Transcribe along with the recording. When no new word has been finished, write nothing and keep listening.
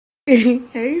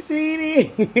Hey,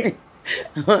 sweetie.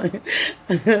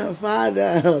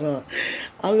 Father, hold on.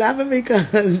 I'm laughing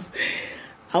because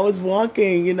I was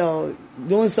walking,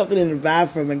 doing something in the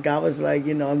bathroom, and God was like,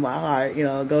 in my heart,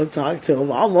 go talk to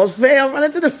him. I almost fell,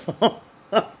 running to the phone.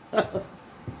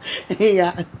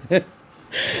 Yeah. I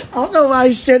don't know why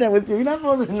I shared that with you. You're not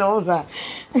supposed to know that.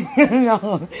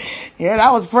 Yeah,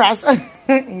 that was press.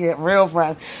 Yeah, real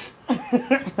press.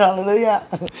 Hallelujah.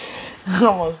 I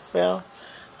almost fell.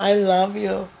 I love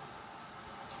you.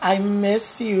 I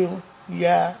miss you.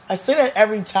 Yeah. I say that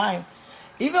every time.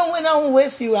 Even when I'm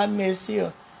with you, I miss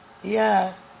you.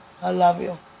 Yeah. I love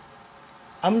you.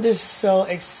 I'm just so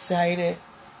excited.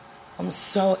 I'm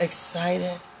so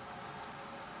excited.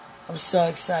 I'm so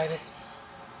excited.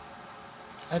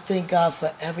 I thank God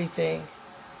for everything.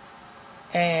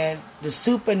 And the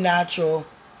supernatural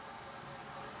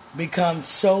becomes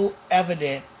so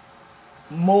evident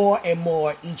more and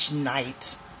more each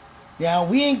night. Now,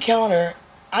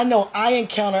 I know I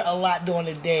encounter a lot during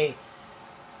the day,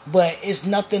 but it's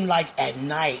nothing like at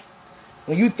night.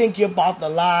 When you think you're about to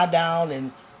lie down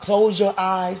and close your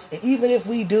eyes, and even if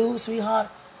we do, sweetheart,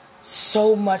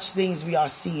 so much things we are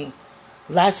seeing.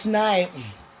 Last night,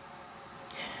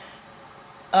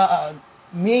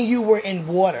 me and you were in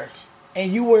water,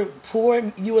 and you were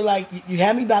pouring, you were like, you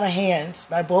had me by the hands,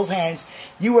 by both hands.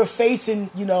 You were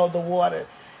facing, the water,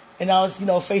 and I was,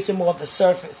 facing more of the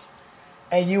surface.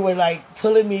 And you were like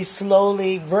pulling me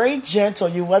slowly, very gentle.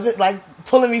 You wasn't like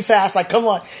pulling me fast, like, come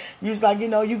on. You was like,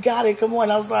 you got it, come on.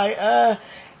 I was like,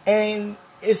 and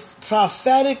it's a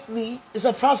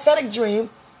prophetic dream,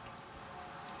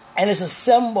 and it's a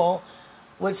symbol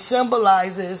which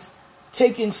symbolizes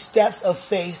taking steps of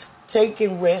faith,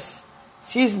 taking risks,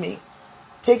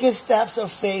 taking steps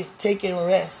of faith, taking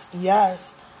risks,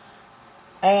 yes.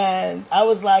 And I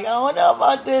was like, I don't know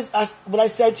about this. What I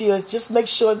said to you is just make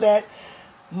sure that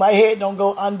my head don't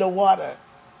go underwater.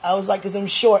 I was like, because I'm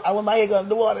short. I want my head to go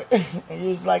underwater. And you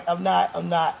was like, I'm not.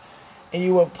 And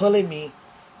you were pulling me.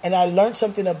 And I learned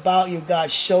something about you God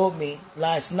showed me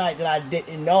last night that I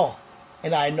didn't know.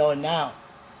 And I know now.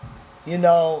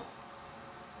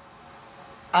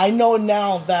 I know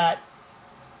now that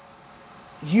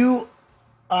you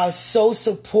are so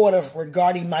supportive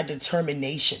regarding my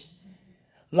determination.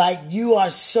 Like, you are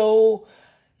so,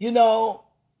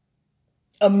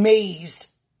 amazed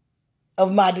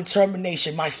of my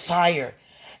determination, my fire.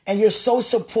 And you're so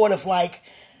supportive. Like,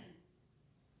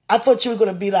 I thought you were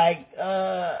going to be like,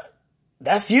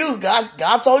 that's you.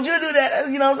 God told you to do that.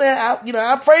 You know what I'm saying?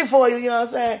 I pray for you. You know what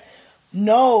I'm saying?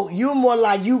 No, you're more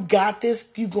like, you got this.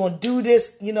 You're going to do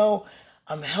this.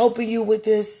 I'm helping you with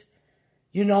this.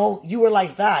 You were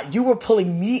like that. You were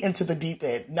pulling me into the deep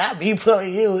end, not me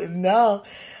pulling you. No,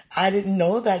 I didn't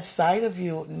know that side of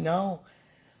you. No,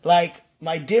 like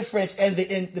my difference and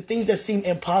the things that seem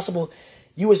impossible,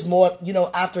 you was more,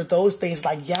 after those things,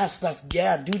 like, yes,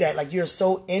 do that. Like, you're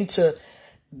so into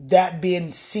that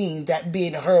being seen, that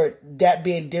being heard, that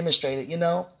being demonstrated,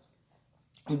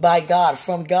 by God,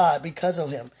 from God, because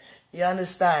of him. You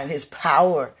understand his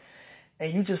power.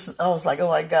 And I was like, oh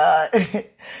my God.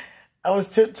 I was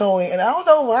tiptoeing, and I don't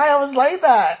know why I was like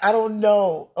that. I don't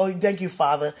know. Oh, thank you,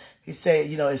 Father. He said,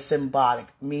 it's symbolic,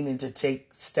 meaning to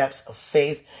take steps of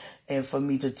faith and for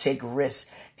me to take risks.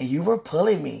 And you were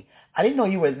pulling me. I didn't know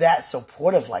you were that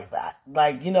supportive like that.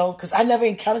 Like, because I never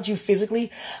encountered you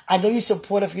physically. I know you're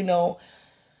supportive,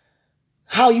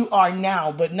 how you are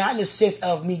now, but not in the sense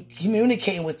of me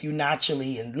communicating with you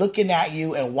naturally and looking at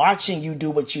you and watching you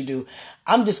do what you do.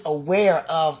 I'm just aware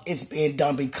of it's being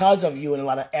done because of you in a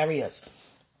lot of areas.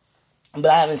 But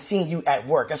I haven't seen you at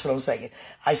work. That's what I'm saying.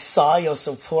 I saw your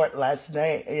support last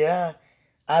night. Yeah.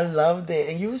 I loved it.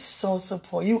 And you were so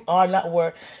supportive. You are not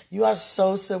work. You are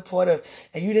so supportive.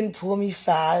 And you didn't pull me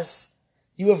fast.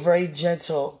 You were very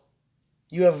gentle.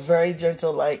 You are very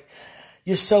gentle. Like,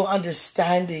 you're so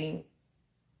understanding.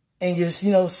 And you,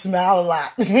 smile a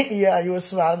lot. Yeah, you were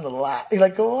smiling a lot. You're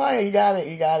like, go on, you got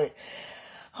it.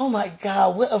 Oh my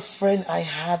God, what a friend I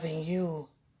have in you.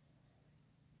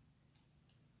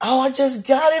 Oh, I just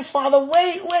got it, Father.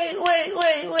 Wait.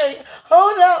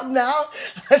 Hold up now.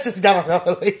 I just got a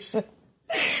revelation.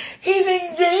 He's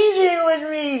engaging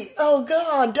with me. Oh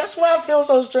God, that's why I feel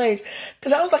so strange.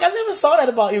 Because I was like, I never saw that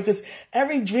about you. Because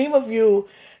every dream of you,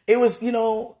 it was,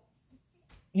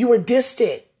 you were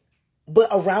distant, but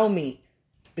around me.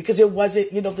 Because it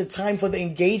wasn't, the time for the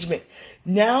engagement.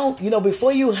 Now,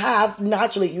 before you have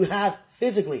naturally, you have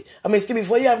physically.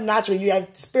 Before you have naturally, you have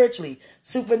spiritually,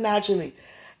 supernaturally.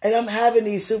 And I'm having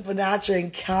these supernatural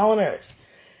encounters.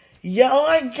 Yeah, oh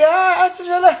my God. I just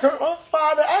realized, oh,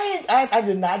 Father, I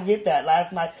did not get that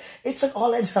last night. It took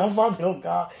all that time, Father, oh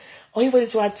God. Oh, he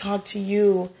waited till I talked to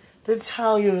you to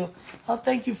tell you. Oh,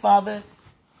 thank you, Father.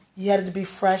 You had it to be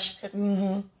fresh.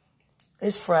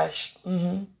 It's fresh.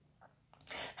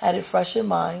 Had it fresh in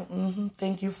mind.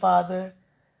 Thank you, Father.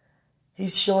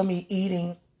 He's showing me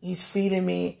eating. He's feeding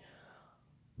me.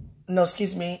 No,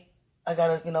 excuse me. I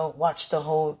gotta, watch the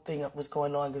whole thing of what's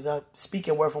going on because I'm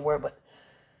speaking word for word, but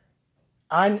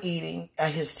I'm eating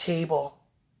at his table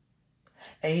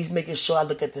and he's making sure I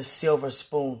look at the silver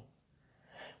spoon.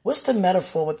 What's the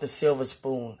metaphor with the silver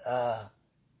spoon? I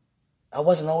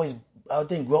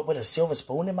didn't grow up with a silver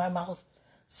spoon in my mouth.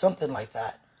 Something like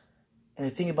that. And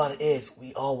the thing about it is,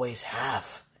 we always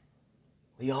have.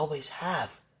 We always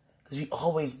have. Because we've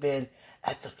always been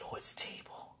at the Lord's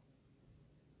table.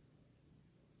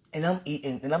 And I'm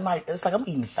eating, and it's like I'm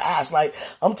eating fast. Like,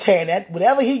 I'm tearing that,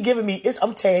 whatever he giving me,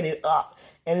 I'm tearing it up.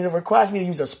 And it requires me to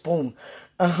use a spoon.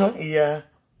 Yeah.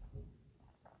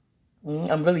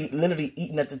 I'm really, literally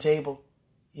eating at the table.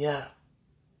 Yeah.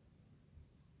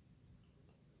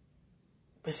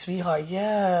 But sweetheart,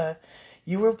 yeah.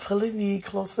 You were pulling me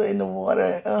closer in the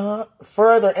water.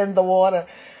 Further in the water.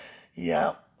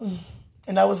 Yeah.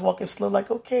 And I was walking slow,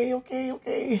 like, okay.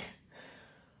 He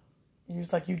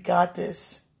was like, you got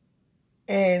this.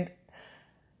 And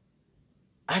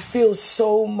I feel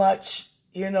so much,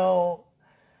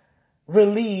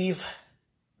 relief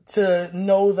to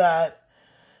know that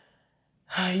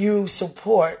you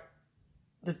support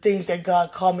the things that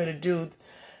God called me to do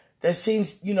that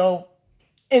seems,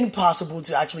 impossible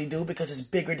to actually do because it's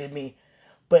bigger than me.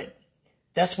 But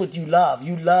that's what you love.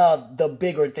 You love the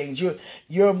bigger things.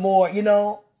 You're more,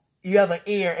 you have an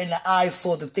ear and an eye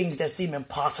for the things that seem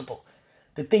impossible.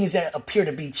 The things that appear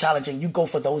to be challenging, you go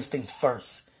for those things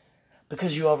first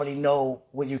because you already know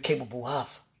what you're capable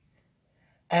of.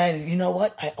 And you know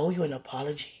what? I owe you an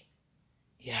apology.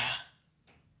 Yeah,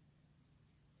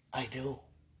 I do.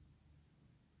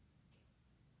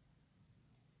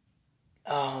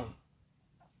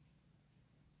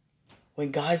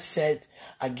 When God said,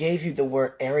 I gave you the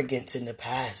word arrogance in the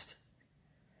past,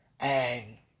 and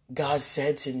God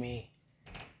said to me,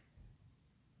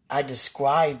 I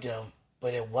described them,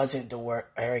 but it wasn't the word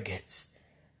arrogance.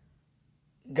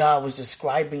 God was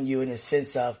describing you in the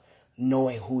sense of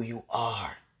knowing who you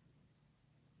are.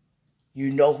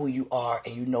 You know who you are,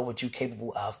 and you know what you're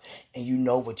capable of, and you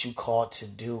know what you're called to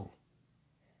do.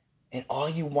 And all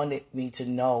you wanted me to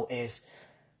know is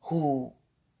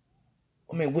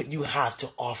what you have to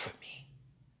offer me.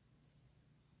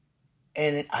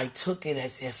 And I took it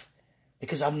as if,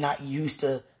 because I'm not used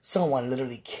to someone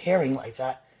literally caring like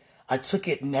that, I took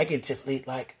it negatively,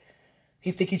 like,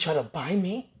 he think he trying to buy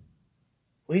me?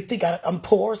 Or he think I'm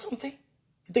poor or something?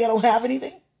 You think I don't have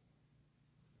anything?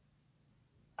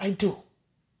 I do.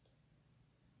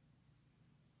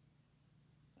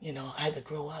 I had to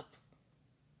grow up.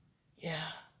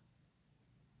 Yeah.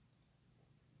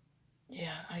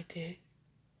 Yeah, I did.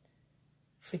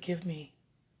 Forgive me.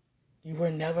 You were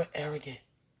never arrogant.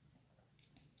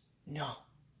 No.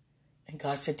 And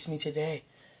God said to me today,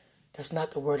 that's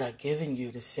not the word I've given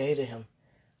you to say to him.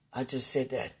 I just said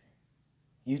that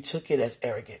you took it as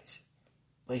arrogance,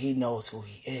 but he knows who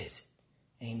he is,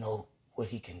 and he knows what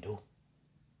he can do.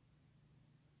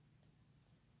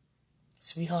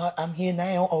 Sweetheart, I'm here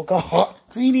now. Oh, God.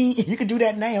 Sweetie, you can do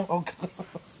that now. Oh, God.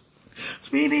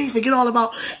 Sweetie, forget all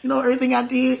about, everything I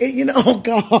did. Oh,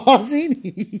 God.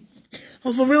 Sweetie.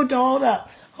 Oh, for real, though. Hold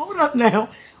up. Hold up now.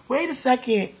 Wait a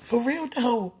second. For real,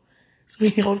 though.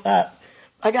 Sweetie, hold up.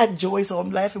 I got joy, so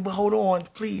I'm laughing, but hold on.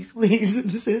 Please.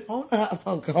 Listen, hold up.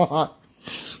 Oh, God.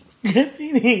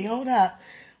 Sweetie, hold up.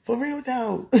 For real,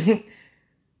 though.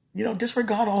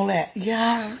 Disregard all that.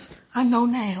 Yes, I know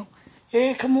now.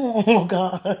 Yeah, come on, oh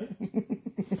God.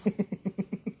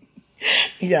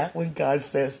 Yeah, when God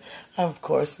says, of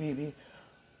course, sweetie.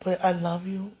 But I love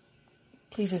you.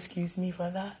 Please excuse me for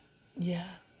that. Yeah.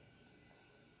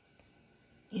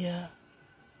 Yeah.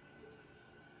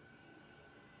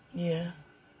 Yeah.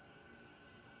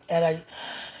 And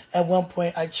at one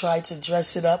point, I tried to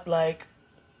dress it up like,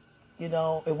 it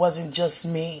wasn't just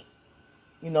me,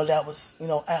 that was,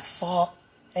 at fault.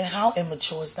 And how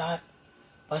immature is that?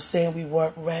 By saying we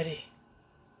weren't ready.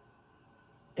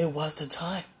 It was the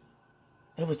time.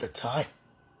 It was the time.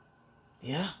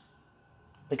 Yeah.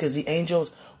 Because the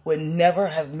angels would never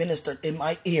have ministered in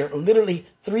my ear. Literally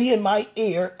 3 in my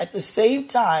ear at the same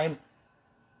time.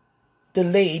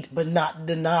 Delayed but not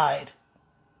denied.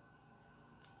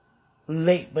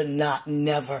 Late but not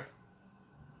never.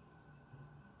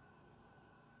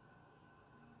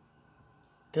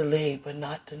 delayed but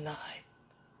not denied.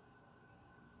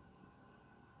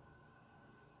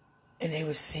 And they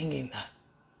were singing that.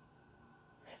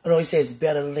 And always say it's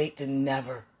better late than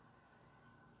never.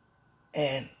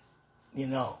 And,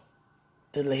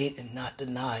 delayed and not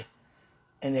denied.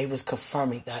 And they was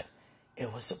confirming that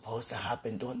it was supposed to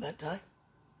happen during that time.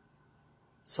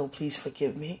 So please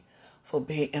forgive me for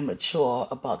being immature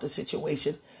about the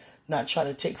situation, not trying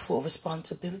to take full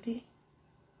responsibility,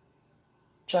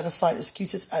 trying to find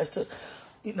excuses as to,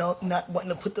 not wanting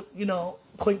to put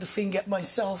point the finger at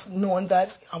myself, knowing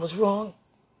that I was wrong,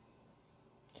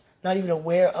 not even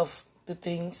aware of the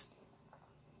things.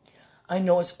 I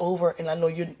know it's over, and I know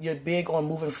you're big on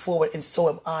moving forward, and so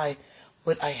am I,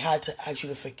 but I had to ask you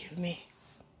to forgive me.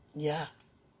 Yeah.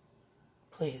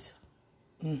 Please.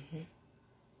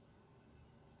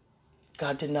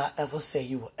 God did not ever say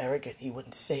you were arrogant. He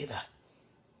wouldn't say that.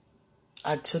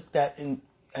 I took that and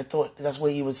I thought that's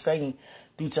what he was saying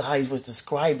due to how he was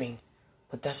describing.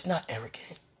 But that's not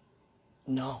arrogant.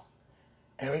 No.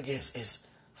 Arrogance is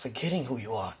forgetting who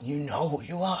you are. You know who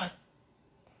you are.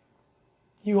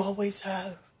 You always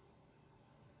have.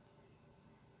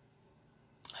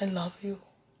 I love you.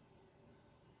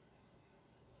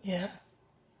 Yeah.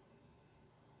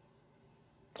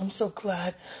 I'm so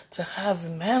glad to have a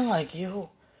man like you.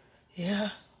 Yeah.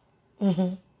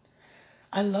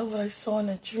 I love what I saw in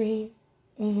a dream.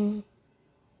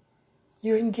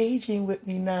 You're engaging with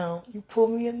me now. You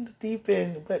pulled me in the deep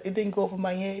end, but it didn't go over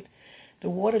my head.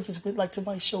 The water just went like to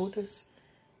my shoulders.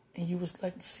 And you was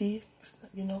like, see, it's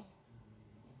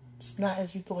not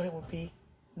as you thought it would be.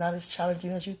 Not as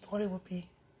challenging as you thought it would be.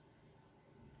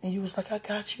 And you was like, I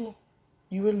got you.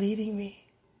 You were leading me.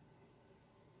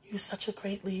 You're such a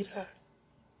great leader.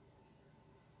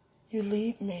 You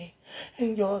lead me.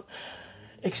 And your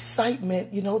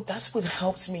excitement, that's what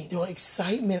helps me. Your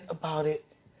excitement about it.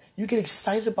 You get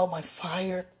excited about my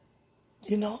fire,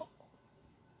 I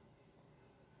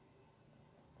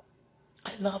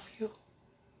love you.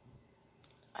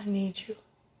 I need you.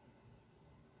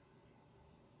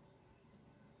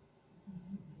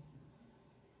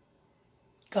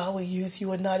 God will use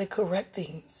you and I to correct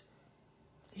things.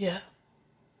 Yeah.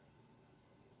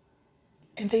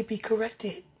 And they be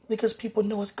corrected because people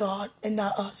know it's God and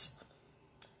not us.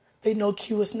 They know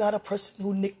Q is not a person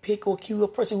who nitpick or Q a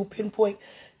person who pinpoint.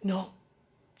 No.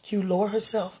 Q lower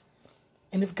herself.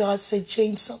 And if God say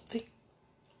change something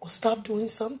or stop doing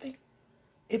something,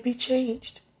 it be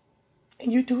changed.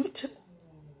 And you do it too.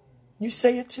 You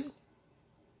say it too.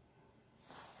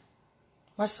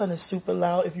 My son is super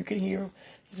loud. If you can hear him,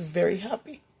 he's very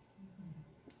happy.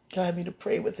 God had me to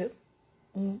pray with him.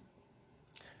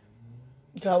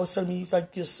 God was telling me, he's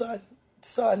like, your son.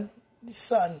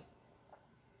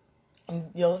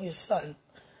 And, your son.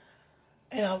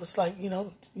 And I was like,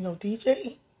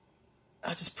 DJ, I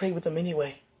just pray with him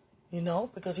anyway,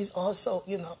 because he's also,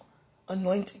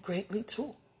 anointed greatly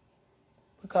too.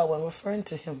 But God wasn't referring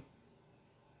to him.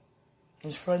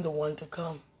 He's referring to one to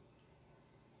come.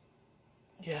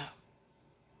 Yeah.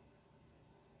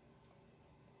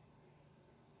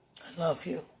 I love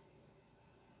you.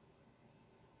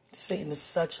 Satan is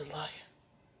such a liar.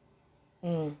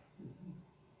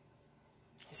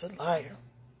 He's a liar.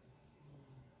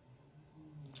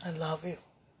 I love you.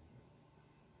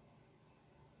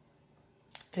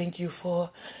 Thank you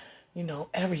for,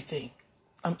 everything.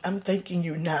 I'm thanking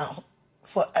you now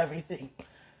for everything.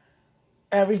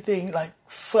 Everything, like,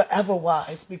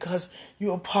 forever-wise, because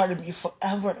you're a part of me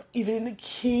forever, even in the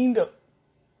kingdom.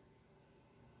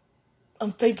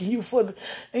 I'm thanking you for the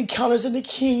encounters in the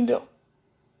kingdom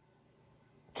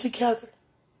together.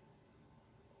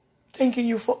 Thanking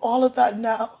you for all of that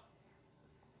now.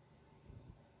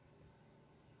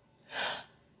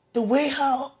 The way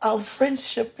how our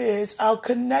friendship is, our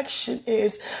connection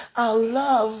is, our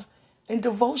love and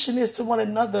devotion is to one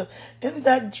another. In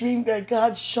that dream that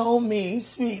God showed me,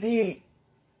 sweetie,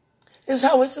 is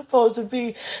how it's supposed to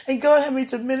be. And God had me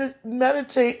to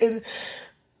meditate and,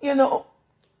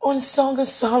 on Song of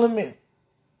Solomon.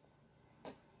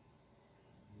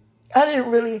 I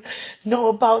didn't really know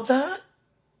about that.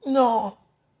 No.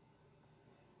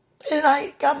 And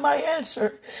I got my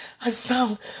answer. I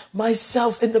found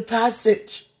myself in the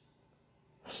passage.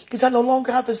 Because I no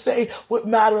longer have to say what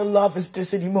matter of love is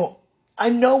this anymore. I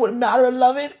know what matter of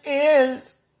love it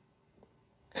is.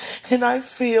 And I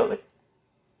feel it.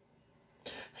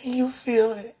 And you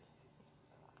feel it.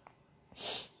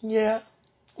 Yeah.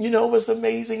 What's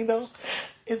amazing though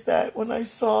is that when I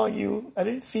saw you, I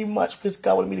didn't see much because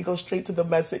God wanted me to go straight to the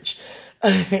message.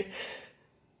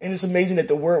 And it's amazing that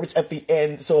the word was at the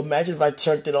end. So imagine if I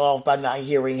turned it off by not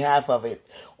hearing half of it,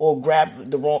 or grabbed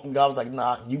the wrong. And God was like,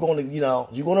 "Nah, you're gonna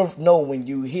know when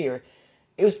you hear."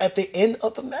 It was at the end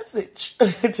of the message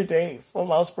today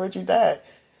from our spiritual dad.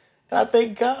 And I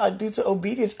thank God, due to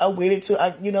obedience, I waited till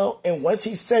and once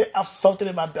he said it, I felt it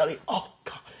in my belly. Oh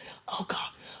God, oh God,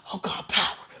 oh God,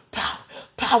 power, power,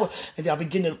 power. And then I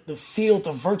begin to feel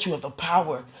the virtue of the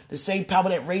power. The same power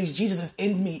that raised Jesus is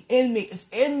in me, it's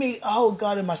in me. Oh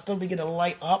God, and my stomach begin to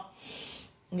light up.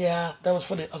 Yeah, that was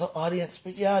for the other audience.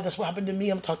 But yeah, that's what happened to me.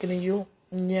 I'm talking to you.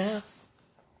 Yeah.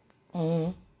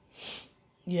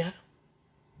 Yeah.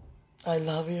 I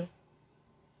love you.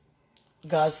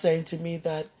 God's saying to me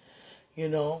that,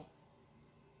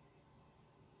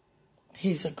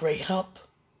 he's a great help.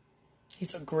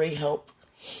 He's a great help.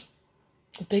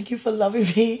 Thank you for loving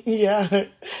me. Yeah.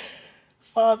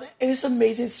 Father, and it's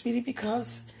amazing, sweetie,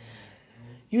 because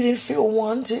you didn't feel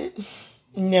wanted.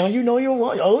 Now you know you're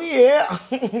wanted. Oh, yeah.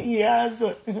 Yes.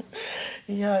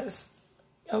 Yes.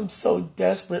 I'm so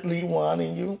desperately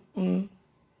wanting you.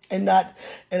 And not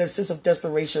in a sense of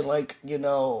desperation, like,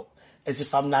 as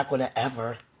if I'm not going to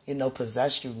ever,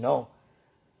 possess you. No.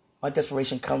 My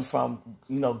desperation comes from,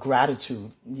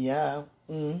 gratitude. Yeah.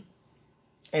 And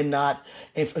not,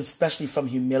 especially from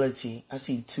humility. I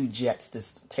see two jets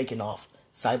just taking off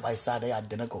side by side. They're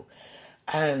identical.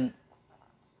 And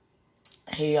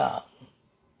he,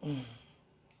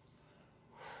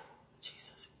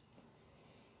 Jesus.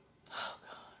 Oh,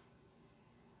 God.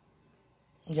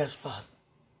 Yes, Father.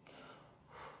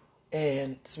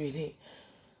 And, sweetie,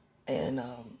 and,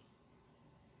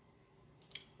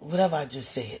 whatever I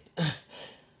just said.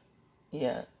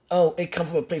 Yeah. Oh, it comes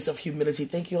from a place of humility.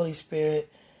 Thank you, Holy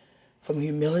Spirit. From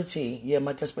humility. Yeah,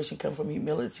 my desperation comes from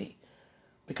humility.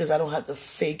 Because I don't have to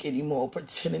fake anymore,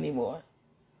 pretend anymore.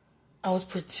 I was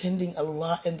pretending a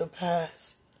lot in the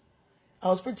past. I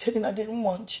was pretending I didn't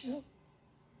want you.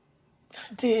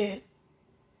 I did.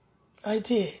 I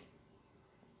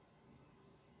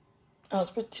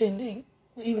was pretending.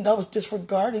 Even though I was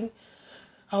disregarding.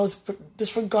 I was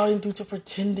disregarding due to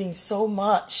pretending so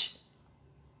much.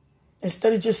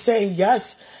 Instead of just saying,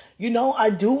 yes, I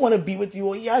do want to be with you.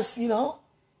 Or yes,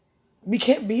 we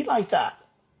can't be like that.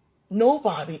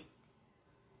 Nobody.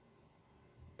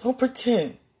 Don't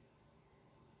pretend.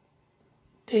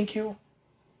 Thank you,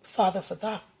 Father, for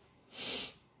that.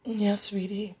 Yes,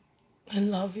 sweetie. I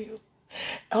love you.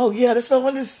 Oh, yeah, that's what I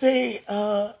wanted to say.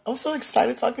 I'm so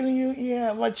excited talking to you.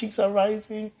 Yeah, my cheeks are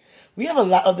rising. We have a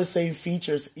lot of the same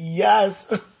features. Yes.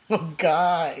 Oh,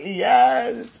 God.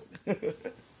 Yes.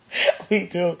 We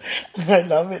do. I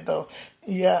love it, though.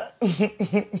 Yeah.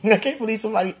 I can't believe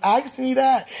somebody asked me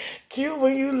that. Q,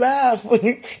 when you laugh,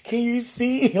 can you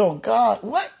see? Oh, God.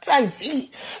 What can I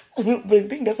see? But I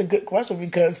think that's a good question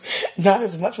because not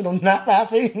as much when I'm not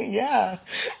laughing. Yeah.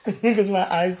 Because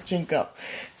my eyes chink up.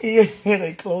 Yeah,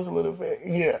 they close a little bit.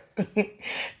 Yeah.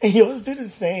 And yours do the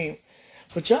same.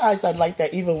 But your eyes are like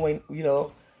that even when,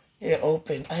 they're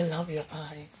open. I love your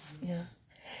eyes. Yeah.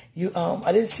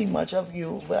 I didn't see much of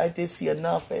you, but I did see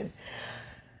enough. And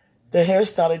the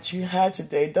hairstyle that you had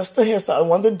today, that's the hairstyle I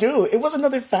wanted to do. It wasn't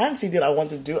nothing fancy that I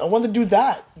wanted to do. I wanted to do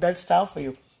that style for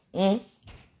you. And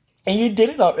you did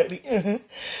it already.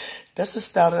 That's the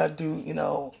style that I do,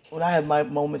 when I have my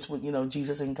moments with,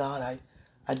 Jesus and God,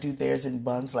 I do theirs in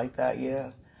buns like that,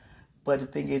 yeah. But the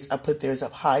thing is, I put theirs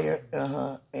up higher,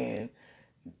 and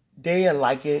they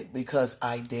like it because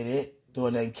I did it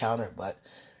during the encounter, but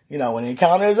when the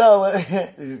encounter is over,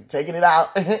 taking it out.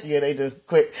 Yeah, they do.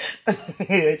 Quick. Yeah,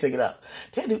 they take it out.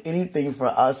 They do anything for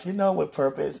us, with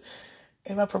purpose.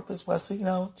 And my purpose was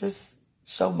to, just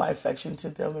show my affection to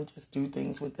them and just do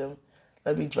things with them.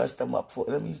 Let me dress them up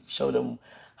let me show them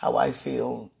how I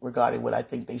feel regarding what I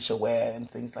think they should wear and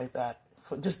things like that.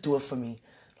 Just do it for me.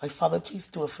 Like, Father, please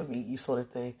do it for me, you sort of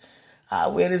thing. I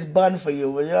wear this bun for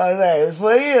you, but you know what I'm saying? It's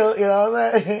for you, you know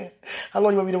what I'm saying? How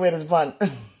long you want me to wear this bun?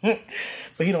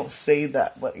 But he don't say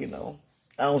that, but I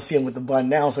don't see him with the bun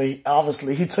now, so he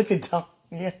took it down.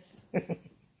 Yeah.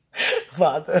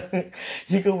 Father,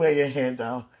 you can wear your hand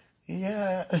down.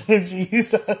 Yeah.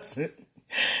 Jesus.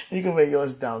 You can wear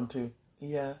yours down too.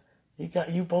 Yeah.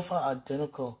 You both are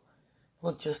identical.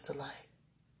 Look just alike.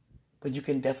 But you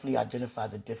can definitely identify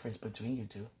the difference between you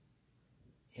two.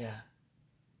 Yeah.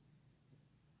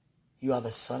 You are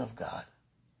the Son of God.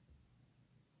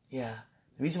 Yeah.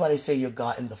 The reason why they say you're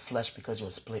God in the flesh because you're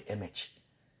a split image.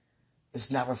 It's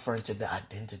not referring to the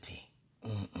identity.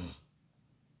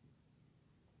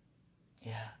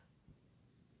 Yeah.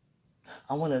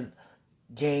 I want to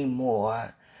gain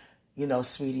more,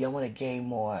 sweetie, I want to gain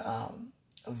more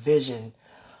vision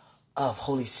of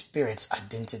Holy Spirit's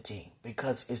identity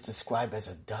because it's described as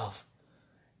a dove.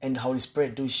 And the Holy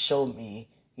Spirit do show me,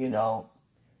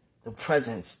 the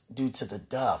presence due to the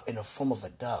dove in the form of a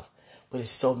dove. But there's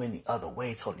so many other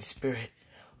ways, Holy Spirit,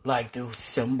 like through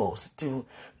symbols, through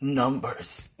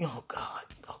numbers. Oh God,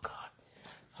 oh God.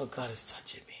 Oh God is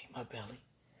touching me, my belly.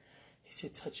 He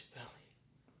said, touch your belly.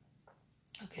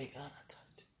 Okay, God, I touch.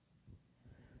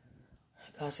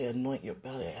 God said, anoint your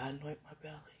belly. I anoint my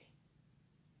belly.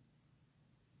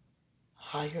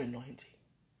 Higher anointing.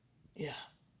 Yeah.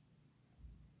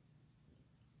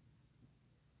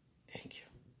 Thank you.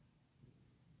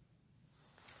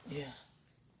 Yeah.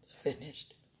 It's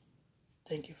finished.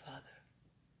 Thank you, Father.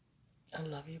 I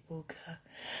love you, Buka.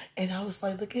 And I was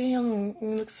like, look at him.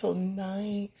 You look so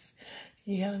nice.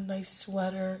 You had a nice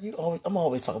sweater. I'm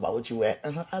always talking about what you wear.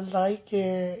 I like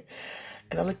it.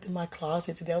 And I looked in my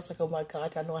closet today. I was like, oh my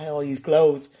God, I know I had all these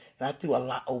clothes. And I threw a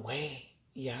lot away.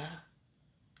 Yeah.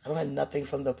 I don't have nothing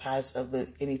from the past of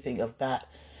anything of that.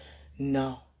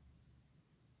 No.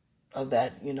 Of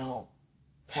that,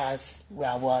 past where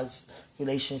I was,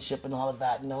 relationship and all of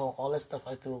that. No, all that stuff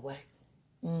I threw away.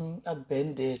 I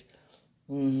bended.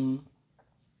 And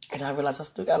I realized I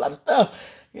still got a lot of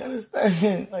stuff. You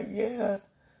understand? Like, yeah.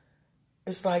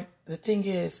 It's like, the thing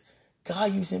is,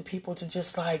 God using people to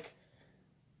just like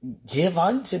give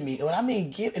unto me. When I mean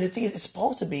give, and the thing is, it's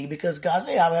supposed to be because God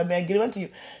said, I man, give unto you.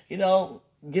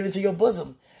 Give it to your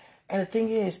bosom. And the thing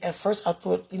is, at first I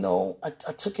thought,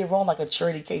 I took it wrong like a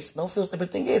charity case. Don't feel, but the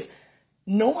thing is,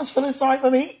 no one's feeling sorry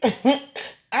for me.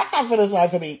 I'm not feeling sorry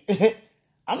for me.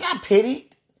 I'm not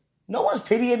pitied. No one's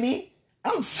pitying me.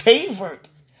 I'm favored.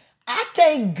 I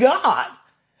thank God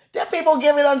that people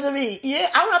give it unto me. Yeah,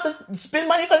 I don't have to spend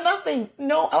money for nothing.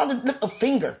 No, I don't have to lift a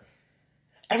finger.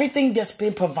 Everything that's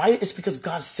been provided is because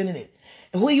God's sending it.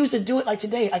 And who used to do it, like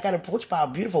today, I got approached by a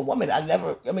beautiful woman.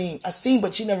 I seen,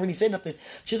 but she never really said nothing.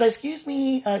 She was like, excuse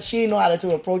me. She didn't know how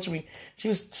to approach me. She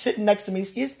was sitting next to me.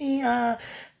 Excuse me.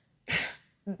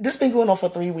 This been going on for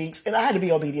 3 weeks, and I had to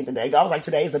be obedient today. God was like,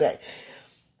 today is the day.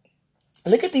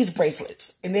 Look at these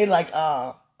bracelets. And they're like,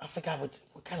 I forgot what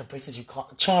kind of bracelets you call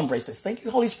it. Charm bracelets. Thank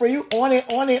you, Holy Spirit. You on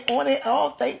it. Oh,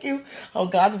 thank you. Oh,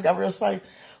 God just got real excited.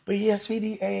 But yeah,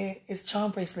 sweetie, it's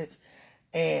charm bracelets.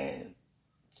 And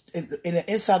in the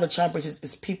inside of the charm bracelets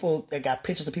is people that got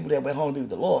pictures of people that went home to be with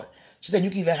the Lord. She said, you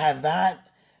can either have that.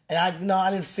 And I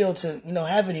didn't feel to,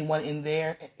 have anyone in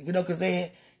there, because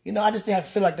they, I just didn't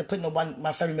feel like to put nobody,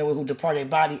 my family member who departed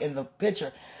body in the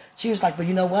picture. She was like, but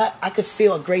you know what? I could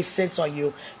feel a great sense on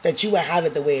you that you would have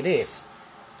it the way it is.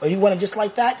 Or you want it just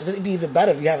like that? Because it'd be even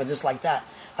better if you have it just like that.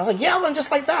 I was like, yeah, I want it just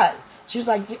like that. She was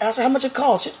like, I said, how much it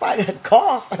costs? She was like, it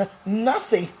costs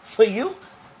nothing for you.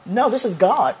 No, this is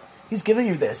God. He's giving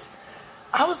you this.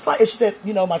 I was like, and she said,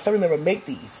 my family member make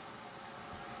these.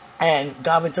 And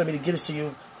God been telling me to give this to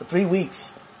you for 3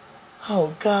 weeks.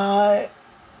 Oh, God.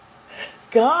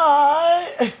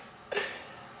 God.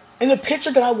 And the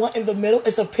picture that I want in the middle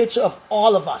is a picture of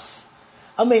all of us.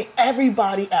 I mean,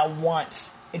 everybody at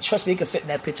once. And trust me, it can fit in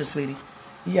that picture, sweetie.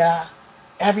 Yeah.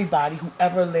 Everybody who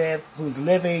ever lived, who's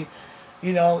living,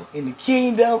 in the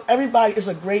kingdom. Everybody is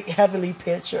a great heavenly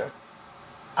picture.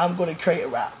 I'm going to create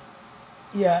around.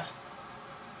 Yeah.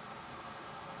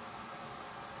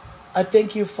 I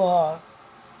thank you for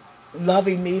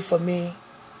loving me for me.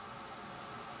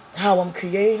 How I'm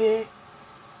created.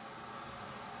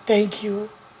 Thank you.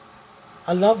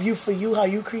 I love you for you, how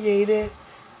you created.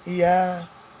 Yeah.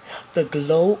 The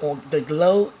glow in the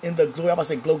glory. I'm about to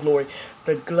say glow glory.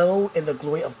 The glow in the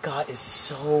glory of God is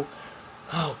so,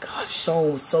 oh God,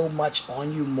 so much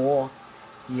on you more.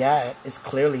 Yeah, it's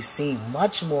clearly seen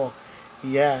much more.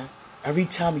 Yeah. Every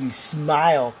time you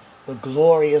smile, the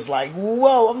glory is like,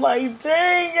 whoa. I'm like,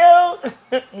 dang,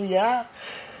 yo. Yeah.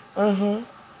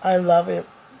 I love it.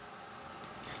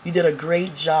 You did a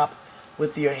great job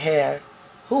with your hair.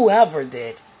 Whoever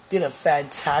did a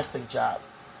fantastic job.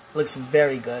 Looks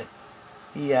very good.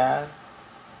 Yeah.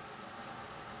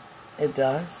 It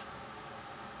does.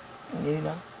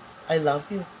 I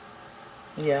love you.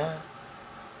 Yeah.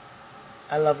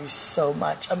 I love you so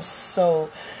much. I'm so,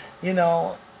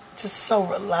 just so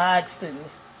relaxed and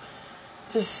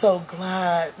just so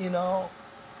glad,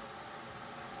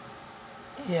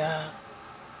 Yeah.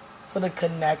 For the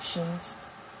connections.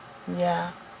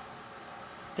 Yeah.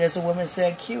 There's a woman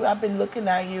saying, Q, I've been looking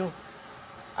at you.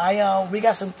 We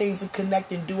got some things to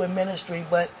connect and do in ministry,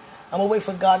 but I'm going to wait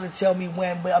for God to tell me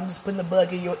when, but I'm just putting the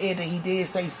bug in your ear that he did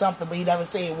say something, but he never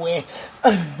said when.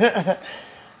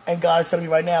 And God's telling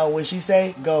me right now, what she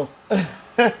say? Go.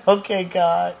 Okay,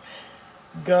 God.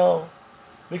 Go.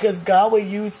 Because God will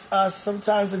use us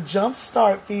sometimes to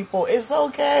jumpstart people. It's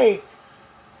okay.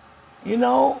 You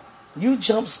know, you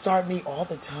jumpstart me all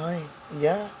the time.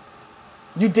 Yeah.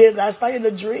 You did last night in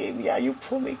the dream. Yeah, you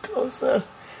pull me closer.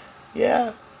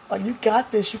 Yeah. Like, you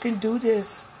got this. You can do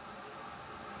this.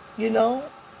 You know,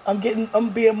 I'm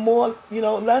being more,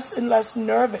 less and less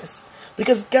nervous.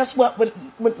 Because guess what?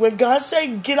 When God say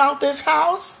get out this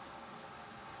house,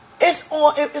 it's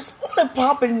on and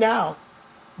popping now.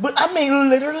 But I mean,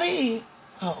 literally,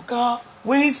 oh God,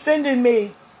 where He's sending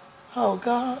me? Oh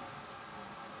God,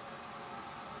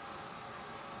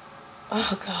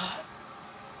 oh God.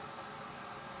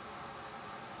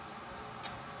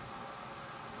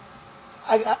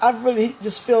 I really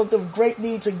just feel the great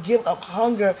need to give up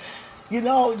hunger.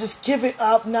 Just give it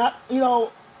up. Not,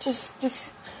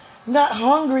 just not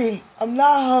hungry. I'm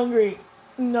not hungry.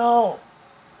 No,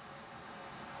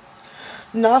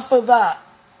 not for that.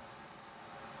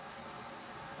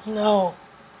 No,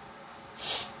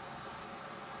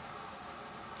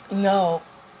 no.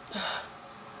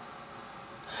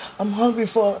 I'm hungry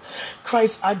for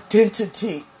Christ's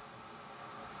identity.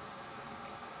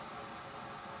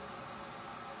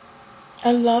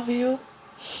 I love you.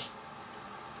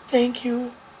 Thank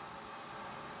you.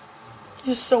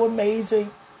 You're so amazing.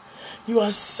 You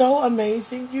are so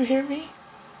amazing. You hear me?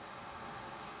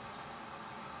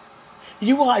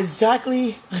 You are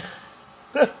exactly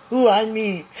who I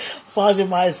need as far as in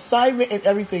my assignment and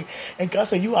everything. And God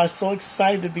said, you are so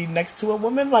excited to be next to a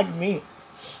woman like me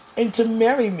and to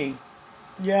marry me.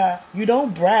 Yeah, you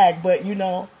don't brag, but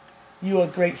you're a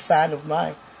great fan of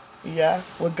mine. Yeah,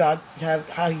 what God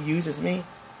how He uses me.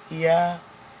 Yeah,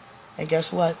 and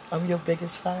guess what? I'm your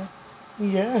biggest fan.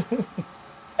 Yeah,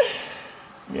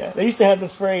 yeah. They used to have the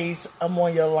phrase, "I'm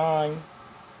on your line."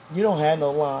 You don't have no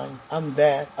line. I'm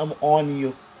there. I'm on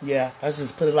you. Yeah, let's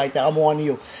just put it like that. I'm on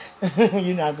you.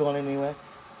 You're not going anywhere.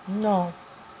 No,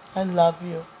 I love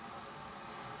you.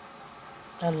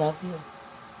 I love you.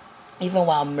 Even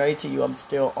while I'm married to you, I'm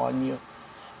still on you.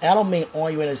 And I don't mean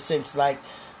on you in a sense like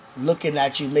looking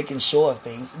at you, making sure of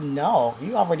things. No,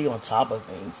 you're already on top of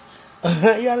things.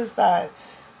 You understand?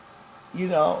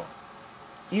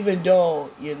 Even though,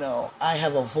 I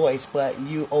have a voice, but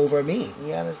you over me.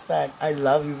 You understand? I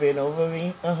love you being over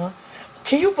me.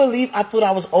 Can you believe I thought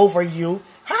I was over you?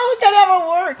 How would that ever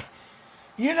work?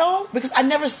 Because I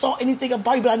never saw anything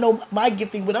about you, but I know my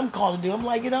gifting, what I'm called to do. I'm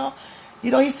like,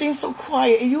 he seems so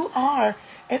quiet, and you are,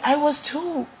 and I was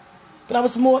too. But I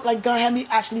was more like God had me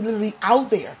actually literally out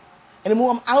there. And the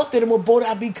more I'm out there, the more bold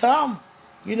I become.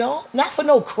 Not for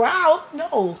no crowd,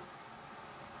 no.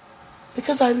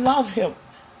 Because I love Him.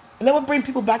 And that would bring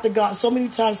people back to God so many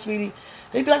times, sweetie.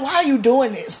 They'd be like, why are you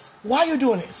doing this? Why are you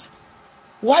doing this?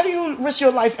 Why do you risk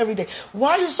your life every day?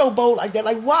 Why are you so bold like that?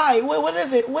 Like, why? What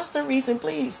is it? What's the reason,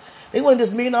 please? They wanted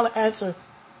this $1 million answer.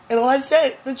 And all I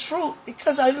said, the truth,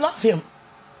 because I love Him.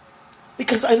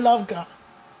 Because I love God.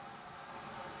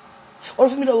 Or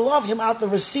for me to love Him, I have to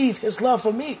receive His love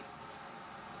for me.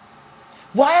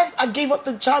 Why I gave up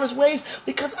the childish ways?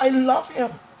 Because I love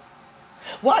Him.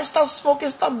 Why I stopped smoking,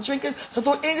 stopped drinking, stopped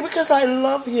doing anything? Because I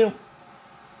love Him.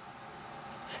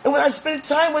 And when I spend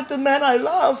time with the man I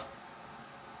love,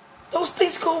 those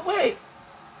things go away.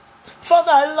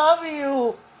 Father, I love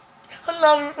you. I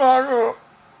love you, Father.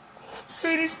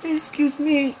 Sweeties, please excuse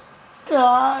me.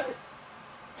 God,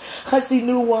 I see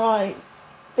new wine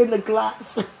in the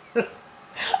glass.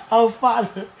 Oh,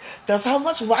 Father, that's how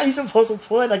much wine you're supposed to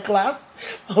pour in a glass?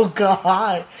 Oh,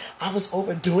 God, I was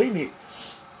overdoing it.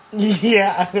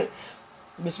 Yeah.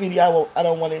 Miss Sweetie, I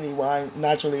don't want any wine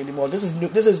naturally anymore. This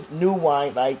is new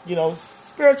wine, like,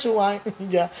 spiritual wine.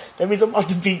 Yeah. That means I'm about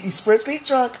to be spiritually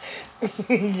drunk.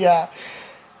 Yeah.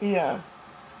 Yeah.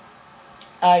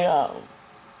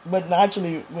 But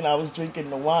naturally, when I was drinking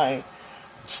the wine,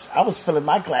 I was filling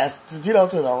my glass, to the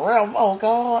rim. Oh,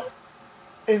 God.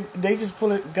 And they just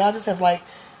pull it. God just have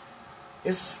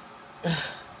it's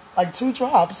like 2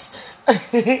 drops.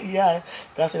 Yeah.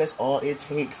 God said that's all it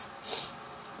takes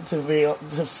to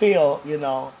feel,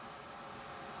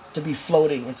 to be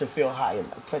floating and to feel high in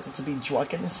my presence, to be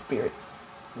drunk in the spirit.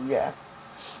 Yeah.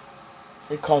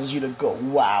 It causes you to go,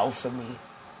 wow, for me.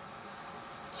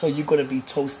 So you're going to be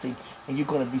toasting and you're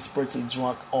going to be spiritually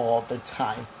drunk all the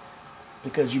time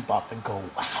because you're about to go,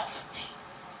 wow, for me.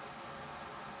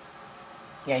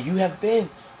 Yeah, you have been,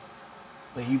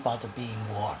 but you're about to be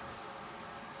more.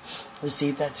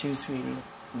 Receive that too, sweetie.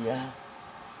 Yeah.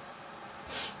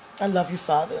 I love you,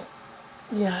 Father.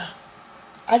 Yeah.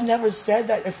 I never said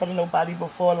that in front of nobody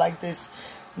before like this.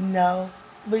 No.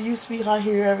 But you, sweetheart,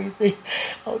 hear everything.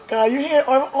 Oh, God, you hear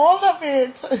all of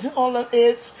it. All of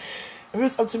it. If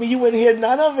it's up to me, you wouldn't hear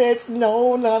none of it.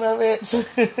 No, none of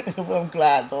it. But I'm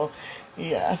glad, though.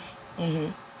 Yeah.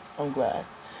 I'm glad.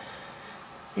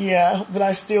 Yeah, but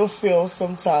I still feel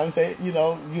sometimes that, you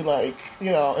like,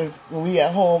 when we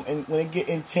at home and when it get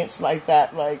intense like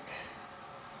that, like,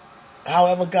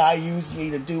 however God used me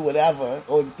to do whatever,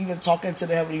 or even talking to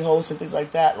the heavenly host and things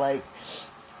like that, like,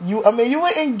 you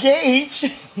would engage,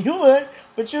 you would,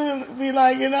 but you would be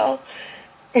like,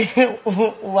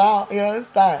 wow, you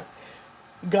understand?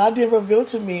 God didn't reveal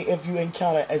to me if you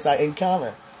encounter as I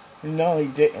encounter. No, he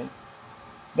didn't.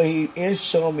 But he is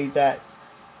showing me that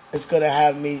it's going to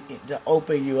have me to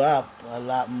open you up a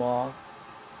lot more.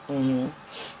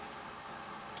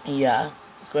 Yeah.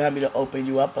 It's going to have me to open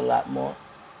you up a lot more.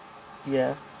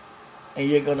 Yeah. And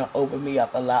you're going to open me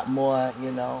up a lot more,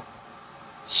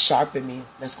 Sharpen me.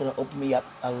 That's going to open me up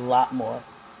a lot more.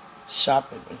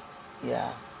 Sharpen me.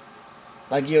 Yeah.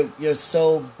 Like you're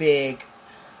so big.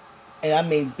 And I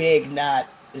mean big, not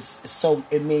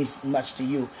it means much to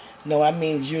you. No, I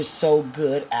mean you're so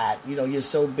good at, you're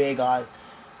so big on,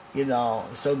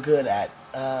 so good at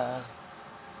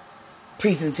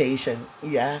presentation.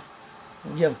 Yeah.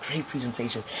 You have great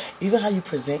presentation. Even how you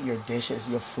present your dishes,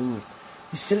 your food.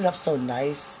 You set it up so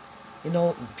nice.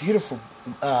 Beautiful,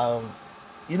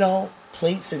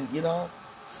 plates and,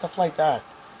 stuff like that.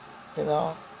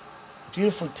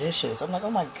 Beautiful dishes. I'm like,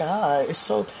 oh my God, it's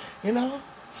so,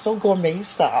 so gourmet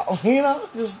style,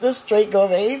 just straight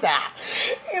gourmet style.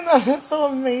 It's so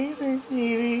amazing,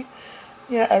 sweetie.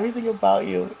 Yeah, everything about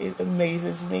you, it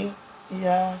amazes me.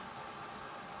 Yeah.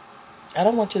 I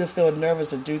don't want you to feel nervous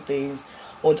to do things,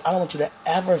 or I don't want you to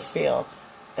ever feel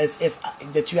as if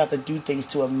that you have to do things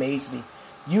to amaze me.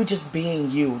 You just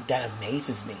being you, that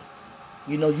amazes me.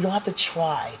 You don't have to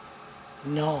try.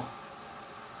 No.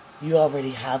 You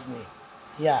already have me.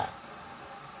 Yeah.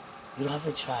 You don't have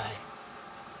to try.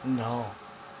 No.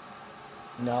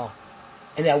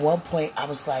 And at one point, I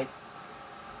was like,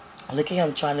 look at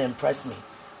him trying to impress me.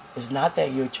 It's not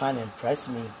that you're trying to impress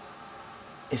me.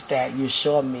 It's that you're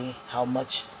showing me how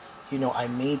much, I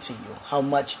mean to you. How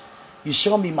much you're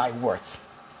showing me my worth.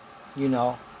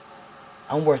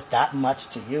 I'm worth that much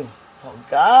to you. Oh,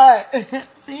 God.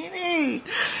 Sweetie.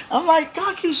 I'm like,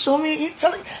 God keeps showing me. He's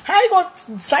telling, how you going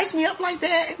to size me up like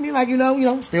that? And be like,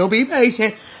 still be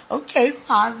patient. Okay,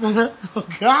 Father. Oh,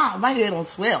 God, my head on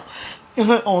swell.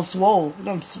 On swole. It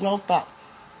done swelled up.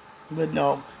 But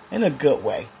no, in a good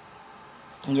way.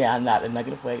 Yeah, not a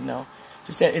negative way, no.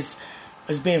 Just that it's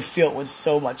being filled with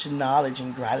so much knowledge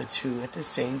and gratitude at the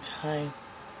same time.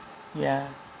 Yeah.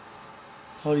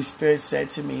 Holy Spirit said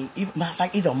to me, even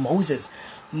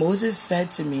Moses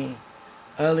said to me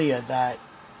earlier that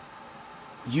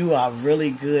you are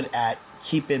really good at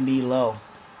keeping me low.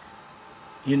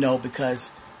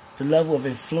 Because the level of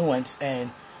influence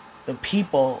and the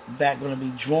people that are going to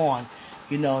be drawn,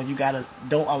 you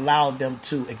don't allow them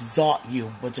to exalt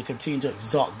you, but to continue to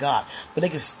exalt God. But they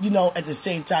can, at the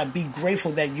same time, be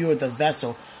grateful that you're the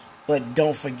vessel, but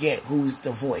don't forget who's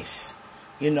the voice,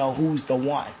 who's the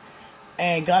one.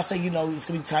 And God said, it's going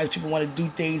to be times people want to do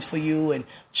things for you and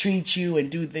treat you and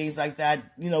do things like that,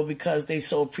 because they're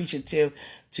so appreciative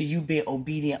to you being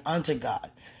obedient unto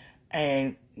God.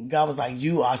 And God was like,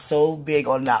 you are so big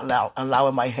on not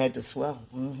allowing my head to swell.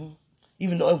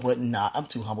 Even though it would not. I'm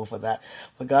too humble for that.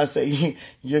 But God said,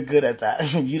 you're good at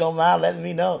that. You don't mind letting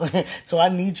me know. So I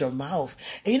need your mouth.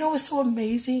 And what's so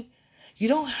amazing? You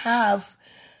don't have,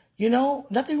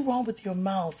 nothing wrong with your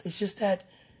mouth. It's just that,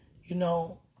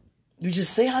 you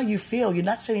just say how you feel. You're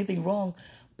not saying anything wrong,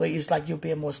 but it's like you're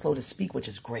being more slow to speak, which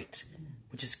is great.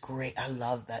 I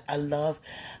love that. I love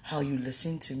how you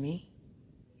listen to me.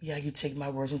 Yeah, you take my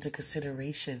words into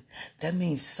consideration. That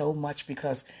means so much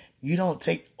because you don't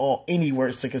take any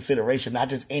words to consideration, not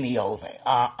just any old thing.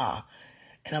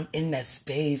 And I'm in that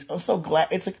space. I'm so glad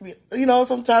it took me,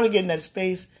 some time to get in that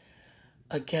space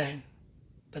again.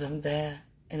 But I'm there,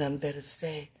 and I'm there to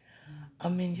stay.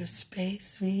 I'm in your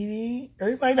space, sweetie.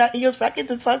 Everybody not in your space. I get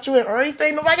to touch you and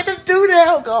everything. Nobody get to do that.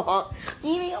 Oh, God.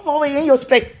 Meaning I'm always in your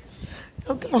space.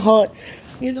 Oh, God.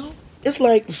 It's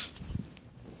like,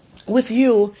 with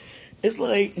you, it's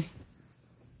like,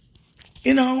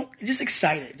 just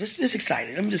excited. Just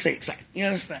excited. Let me just say excited. You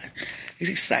understand? He's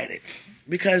excited.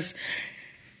 Because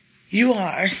you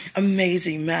are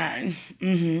amazing, man.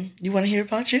 You want to hear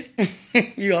about you?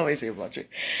 You always hear about you.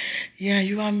 Yeah,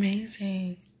 you are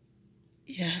amazing.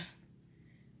 Yeah.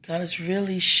 God is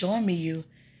really showing me you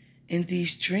in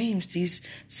these dreams, these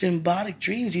symbolic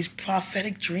dreams, these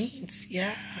prophetic dreams.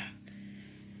 Yeah.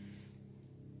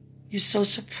 You're so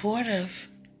supportive.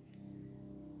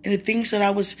 And the things that I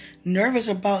was nervous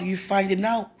about you finding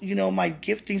out, my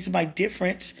giftings and my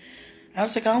difference. I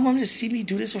was like, I don't want him to see me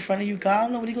do this in front of you, God. I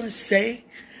don't know what he's going to say.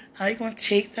 How you gonna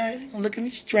take that? You gonna look at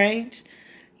me strange?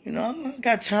 You know, I don't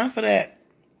got time for that.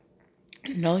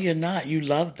 No, you're not. You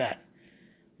love that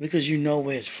because you know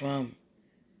where it's from.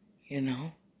 You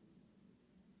know,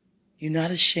 you're not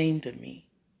ashamed of me.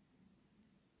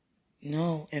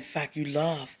 No, in fact, you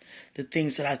love the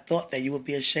things that I thought that you would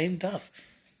be ashamed of.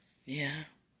 Yeah,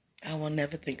 I will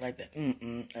never think like that.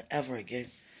 Ever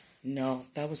again. No,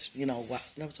 that was,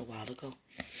 that was a while ago.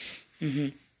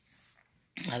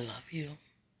 I love you.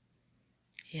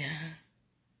 Yeah.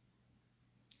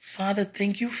 Father,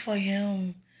 thank you for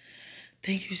him.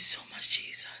 Thank you so much,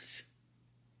 Jesus.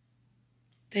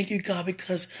 Thank you, God,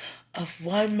 because of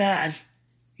one man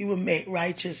you were made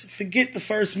righteous. Forget the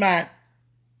first man.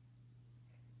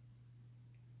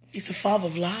 He's the father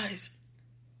of lies.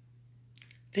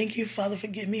 Thank you, Father, for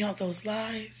getting me out those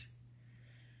lies.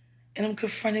 And I'm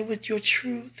confronted with your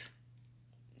truth.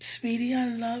 Sweetie, I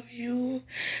love you.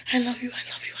 I love you, I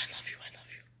love you, I love you, I love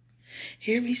you.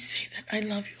 Hear me say that. I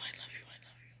love you, I love you, I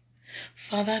love you.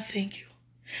 Father, I thank you.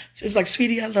 So it's like,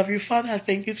 sweetie, I love you. Father, I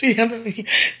thank you. Sweetie, I love you.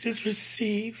 Just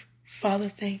receive. Father,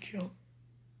 thank you.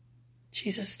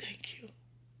 Jesus, thank you.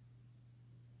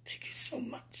 Thank you so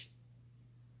much.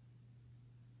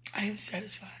 I am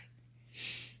satisfied.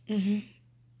 The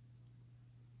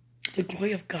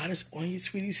glory of God is on you,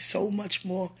 sweetie, so much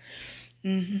more.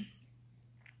 I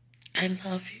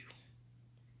love you.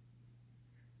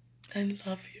 I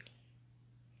love you.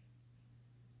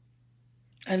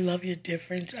 I love your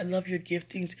difference. I love your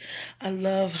giftings. I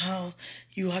love how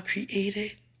you are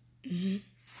created. I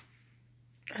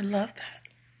love that.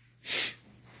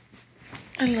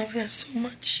 I love that so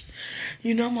much.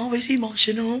 You know, I'm always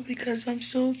emotional because I'm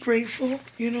so grateful,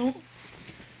 due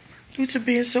to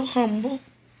being so humble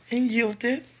and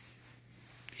yielded.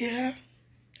 Yeah.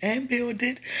 And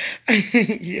builded.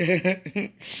 Yeah.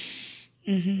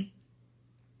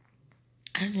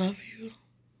 I love you.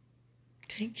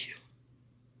 Thank you.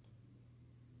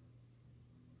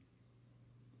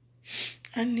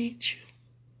 I need you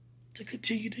to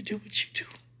continue to do what you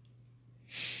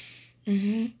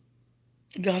do.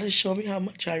 God has shown me how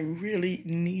much I really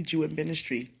need you in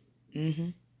ministry.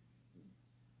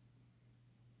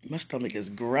 My stomach is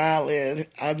growling.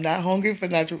 I'm not hungry for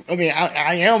natural. I mean,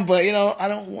 I am, but I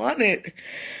don't want it.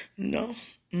 No.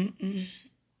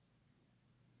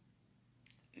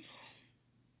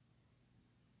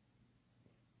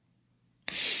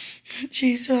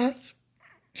 Jesus.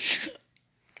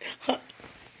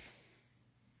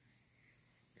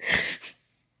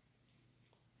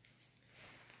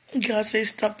 God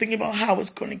says, stop thinking about how it's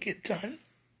going to get done.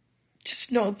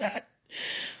 Just know that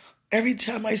every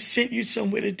time I sent you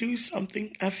somewhere to do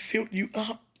something, I filled you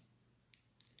up.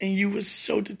 And you were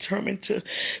so determined to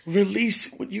release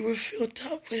what you were filled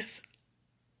up with.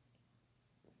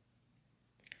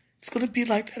 It's going to be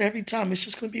like that every time. It's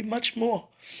just going to be much more.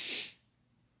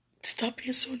 Stop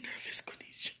being so nervous,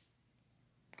 Quenisha.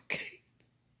 Okay?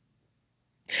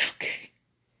 Okay.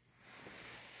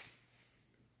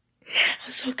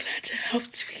 I'm so glad to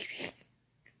help, sweetie.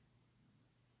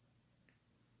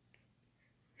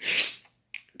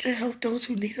 To help those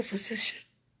who need a physician.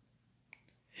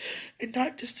 And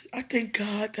not just, I thank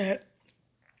God that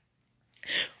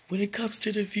when it comes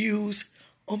to the views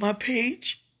on my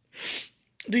page,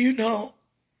 do you know,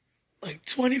 like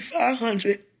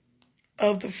 2,500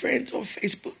 of the friends on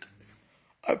Facebook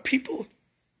are people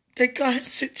that God has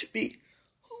sent to me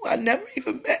who I never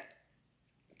even met,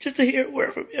 just to hear a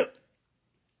word from him.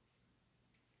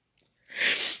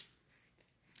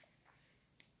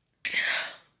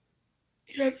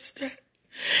 You understand?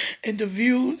 And the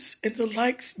views and the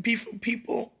likes be from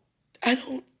people I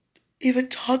don't even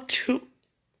talk to.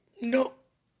 No.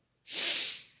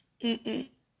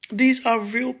 These are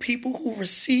real people who are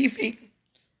receiving.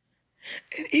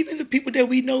 And even the people that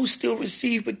we know still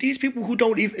receive, but these people who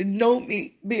don't even know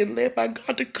me, being led by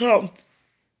God to come.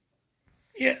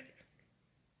 Yeah.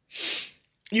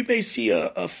 You may see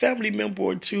a family member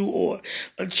or two or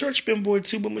a church member or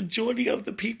two, but majority of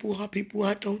the people are people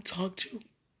I don't talk to.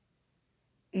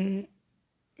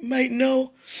 Might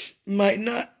know, might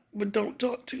not, but don't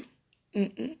talk to.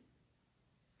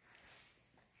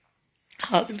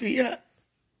 Hallelujah.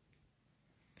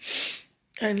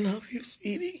 I love you,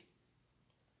 sweetie.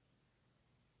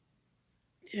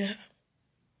 Yeah.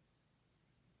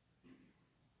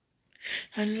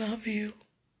 I love you.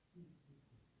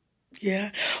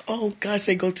 Yeah. Oh, God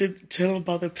said go to tell him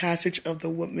about the passage of the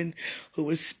woman who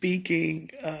was speaking.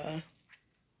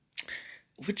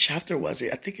 What chapter was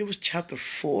it? I think it was chapter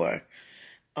 4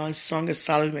 on Song of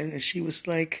Solomon. And she was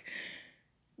like,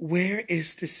 where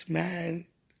is this man?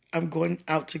 I'm going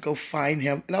out to go find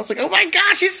him. And I was like, oh my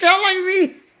gosh, he sounds like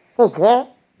me. Okay.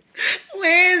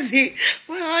 Where is he?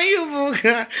 Where are you,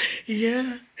 Boca?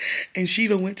 Yeah. And she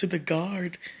even went to the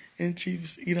guard and she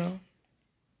was,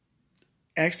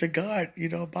 asked the guard,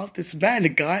 about this man. The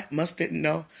guard must didn't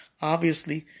know,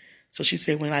 obviously. So she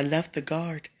said, when I left the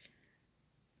guard,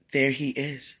 there he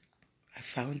is. I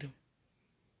found him.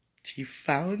 She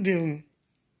found him.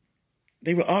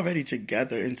 They were already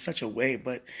together in such a way,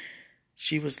 but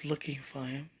she was looking for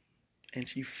him and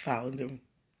she found him.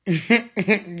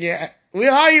 Yeah.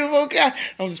 Where are you, Boca?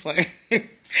 I'm just playing.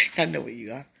 I know where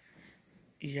you are.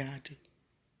 Yeah, I do.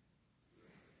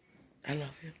 I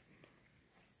love you.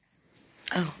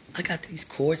 Oh, I got these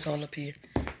cords all up here.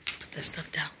 Put that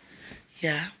stuff down.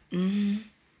 Yeah. I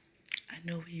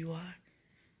know where you are.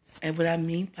 And what I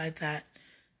mean by that,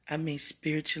 I mean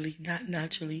spiritually, not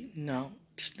naturally. No,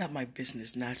 it's not my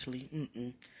business naturally.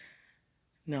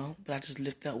 No, but I just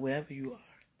lift up wherever you are.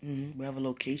 Wherever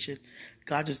location.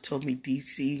 God just told me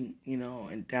DC,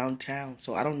 and downtown.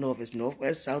 So I don't know if it's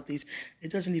northwest, southeast.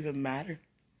 It doesn't even matter.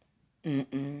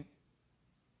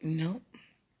 No.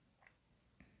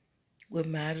 What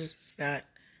matters is that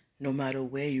no matter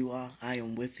where you are, I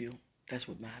am with you. That's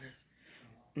what matters.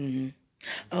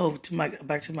 Oh,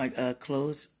 back to my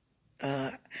clothes.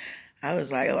 I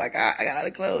was like, oh my God, I got a lot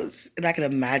of clothes. And I can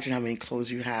imagine how many clothes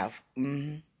you have.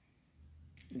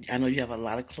 I know you have a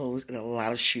lot of clothes and a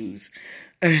lot of shoes.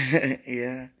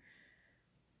 Yeah.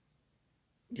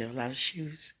 You have a lot of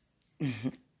shoes.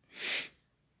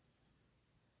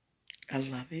 I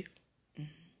love you.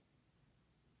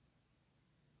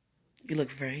 You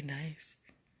look very nice.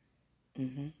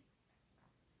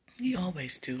 You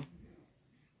always do.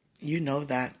 You know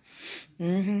that.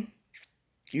 You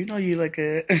know you look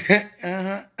good.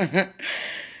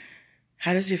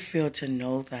 How does it feel to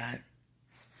know that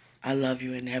I love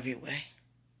you in every way?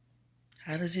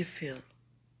 How does it feel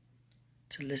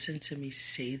to listen to me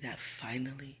say that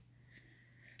finally?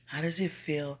 How does it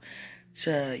feel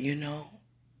to,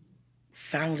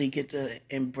 finally get to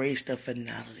embrace the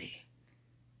finality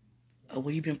of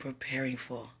what you've been preparing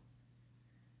for?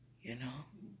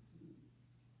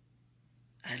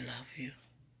 I love you.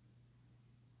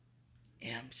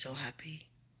 Yeah, I'm so happy.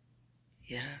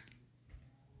 Yeah.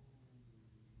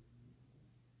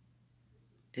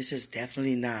 This is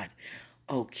definitely not,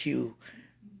 Q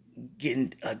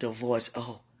getting a divorce.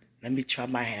 Oh, let me try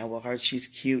my hand with her. She's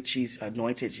cute. She's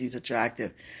anointed. She's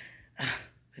attractive.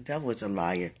 The devil is a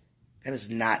liar. That is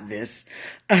not this.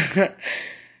 I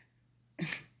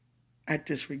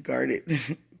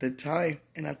disregarded the time,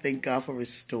 and I thank God for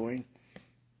restoring.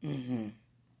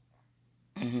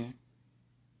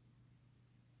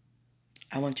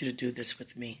 I want you to do this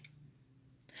with me.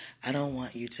 I don't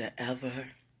want you to ever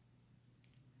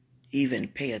even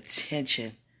pay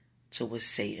attention to what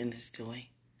Satan is doing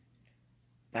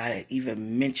by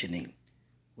even mentioning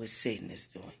what Satan is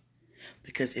doing.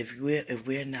 Because if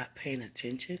we're not paying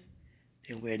attention,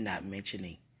 then we're not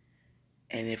mentioning.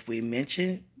 And if we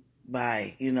mention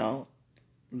by,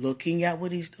 looking at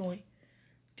what he's doing,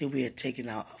 then we are taking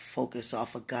our focus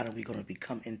off of God and we're going to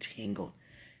become entangled.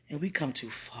 And we come too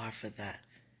far for that.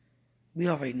 We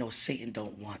already know Satan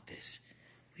don't want this.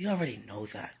 We already know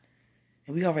that.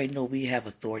 And we already know we have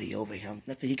authority over him.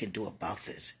 Nothing he can do about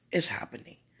this. It's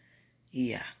happening.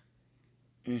 Yeah.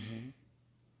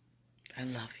 I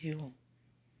love you.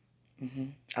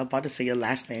 I'm about to say your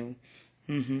last name.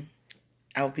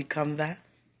 I will become that.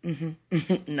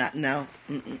 Not now.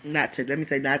 Not today. Let me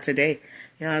say not today.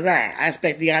 You know what I'm saying? I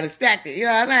expect the unexpected. You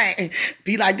know what I'm saying?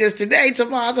 Be like this today,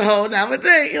 tomorrow's a whole nother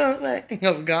thing. You know what I'm saying?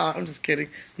 Oh, God, I'm just kidding.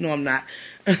 No, I'm not.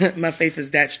 My faith is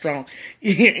that strong.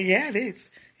 Yeah, it is.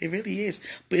 It really is.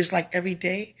 But it's like every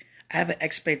day, I have an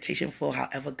expectation for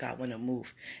however God want to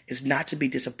move. It's not to be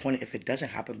disappointed if it doesn't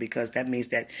happen because that means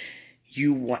that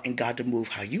you want God to move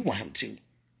how you want him to.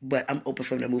 But I'm open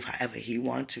for him to move however he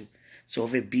wants to. So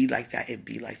if it be like that, it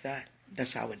be like that.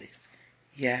 That's how it is.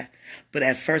 Yeah. But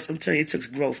at first, I'm telling you, it takes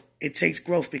growth. It takes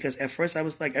growth because at first I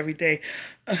was like every day,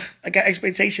 I got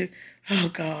expectation. Oh,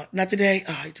 God, not today.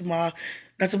 All right, tomorrow.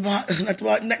 Not tomorrow. Not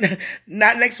tomorrow.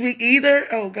 Not next week either.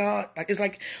 Oh, God. It's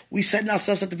like we setting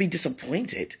ourselves up to be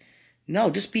disappointed. No,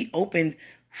 just be open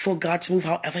for God to move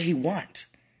however he wants.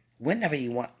 Whenever he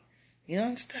wants. You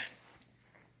understand?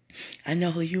 I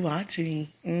know who you are to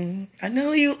me. I know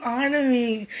who you are to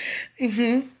me.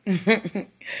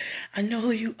 I know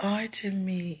who you are to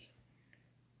me.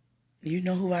 You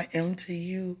know who I am to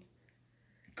you.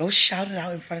 Go shout it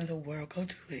out in front of the world. Go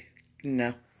do it.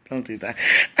 No, don't do that.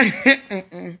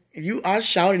 You are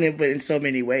shouting it, but in so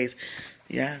many ways.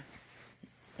 Yeah.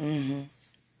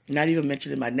 Not even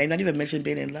mentioning my name. Not even mentioning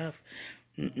being in love.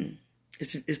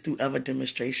 It's through other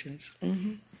demonstrations.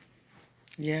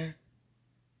 Yeah.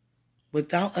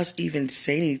 Without us even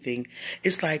saying anything,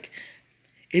 it's like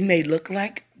it may look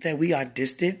like that we are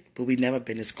distant, but we've never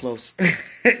been this close.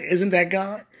 Isn't that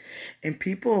God? And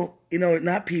people,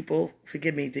 not people,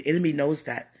 forgive me, the enemy knows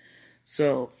that.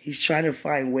 So he's trying to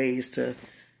find ways to,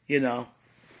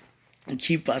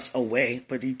 keep us away,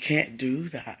 but he can't do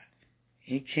that.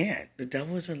 He can't. The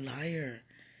devil is a liar.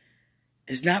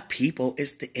 It's not people,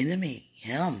 it's the enemy,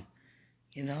 him.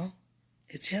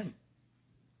 It's him.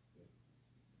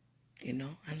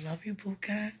 I love you,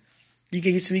 Buka. You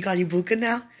get used to me calling you Buka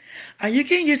now? Are you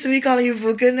getting used to me calling you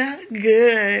Buka now?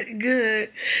 Good, good.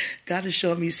 God is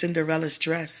showing me Cinderella's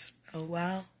dress. Oh,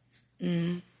 wow.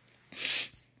 I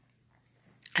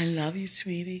love you,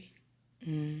 sweetie.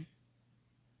 I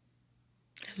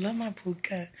love my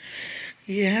Buka.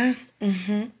 Yeah.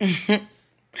 Get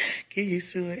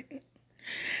used to it.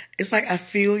 It's like I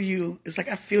feel you. It's like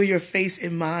I feel your face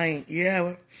in mine.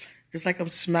 Yeah. It's like I'm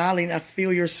smiling. I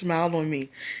feel your smile on me.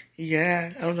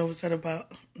 Yeah. I don't know what's that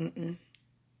about.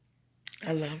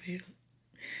 I love you.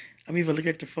 I'm even looking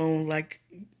at the phone like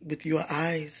with your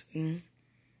eyes. I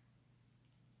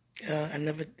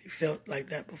never felt like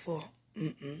that before.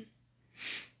 I'm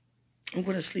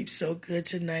going to sleep so good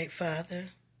tonight,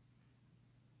 Father.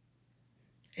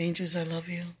 Angels, I love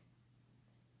you.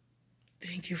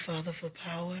 Thank you, Father, for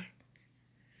power.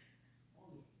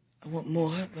 I want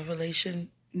more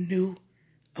revelation, new.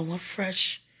 I want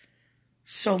fresh,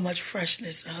 so much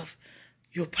freshness of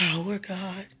your power,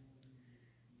 God.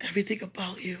 Everything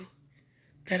about you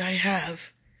that I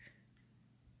have.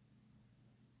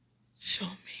 Show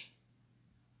me.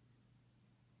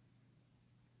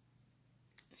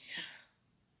 Yeah.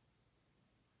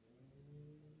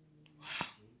 Wow.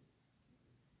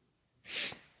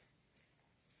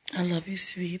 I love you,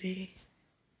 sweetie.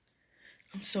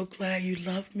 I'm so glad you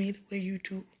love me the way you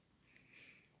do.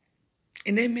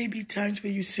 And there may be times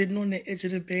where you're sitting on the edge of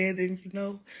the bed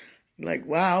and, like,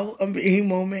 wow, I'm being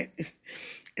moment.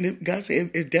 And God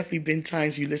said, it's definitely been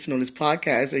times you listen on this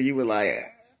podcast and you were like,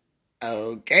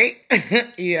 okay,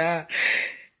 yeah.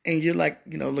 And you're like,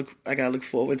 look, I got to look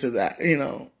forward to that,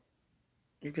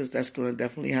 because that's going to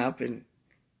definitely happen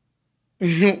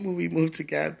when we move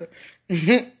together.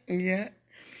 Yeah.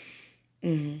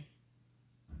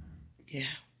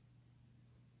 Yeah.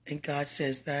 And God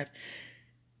says that,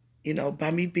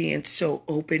 by me being so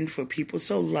open for people,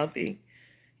 so loving,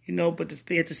 but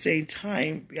at the same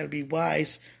time, you got to be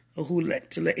wise of who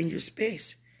to let in your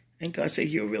space. And God said,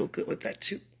 you're real good with that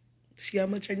too. See how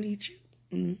much I need you?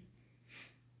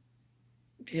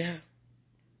 Yeah.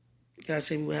 God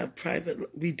said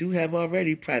we do have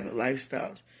already private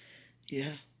lifestyles.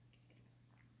 Yeah.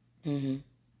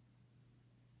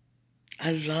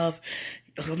 I love,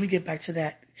 let me get back to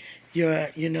that. Your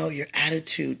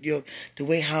attitude, the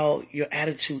way how your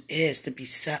attitude is to be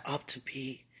set up to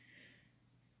be.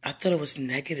 I thought it was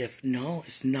negative. No,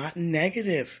 it's not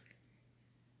negative.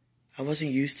 I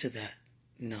wasn't used to that.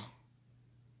 No.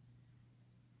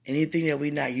 Anything that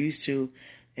we're not used to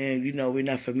and, we're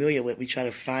not familiar with, we try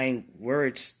to find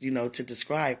words, to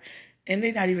describe. And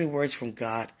they're not even words from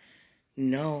God.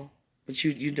 No. But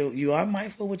you are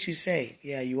mindful of what you say.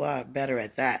 Yeah, you are better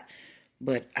at that.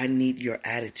 But I need your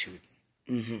attitude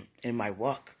in my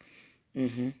walk.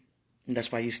 And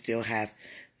that's why you still have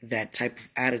that type of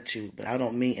attitude. But I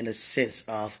don't mean in a sense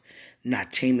of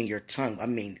not taming your tongue. I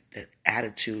mean the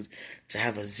attitude to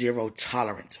have a zero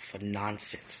tolerance for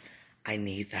nonsense. I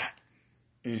need that.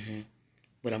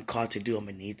 What I'm called to do, I'm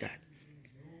going to need that.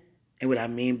 And what I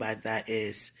mean by that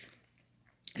is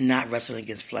not wrestling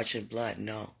against flesh and blood,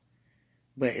 no.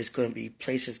 But it's going to be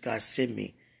places God send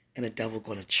me, and the devil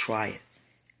going to try it.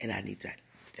 And I need that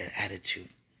attitude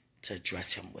to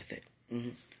address him with it.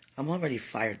 I'm already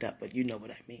fired up, but you know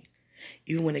what I mean.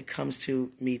 Even when it comes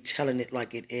to me telling it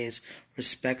like it is,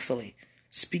 respectfully,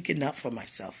 speaking up for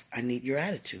myself, I need your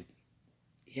attitude.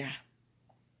 Yeah.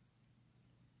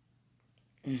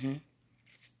 I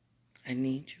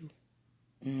need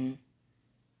you.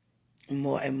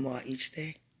 More and more each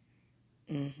day.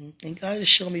 And God is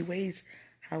showing me ways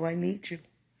how I need you.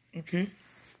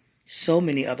 So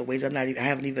many other ways. I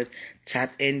haven't even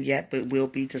tapped in yet, but will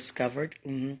be discovered.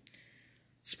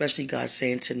 Especially God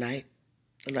saying tonight.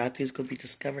 A lot of things going to be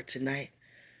discovered tonight.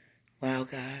 Wow,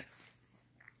 God.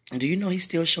 Do you know he's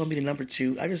still showing me the number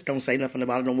 2? I just don't say nothing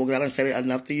about it no more because I don't say it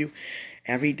enough to you.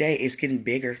 Every day it's getting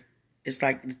bigger. It's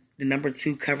like the number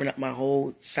 2 covering up my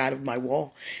whole side of my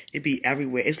wall. It'd be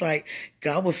everywhere. It's like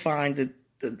God would find the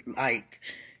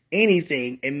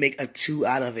anything and make a 2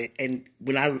 out of it. And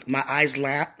when my eyes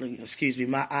land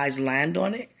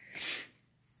on it,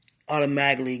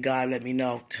 automatically God let me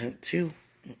know 2.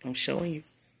 I'm showing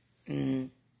you.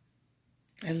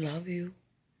 I love you.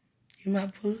 You my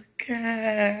puka.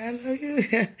 I love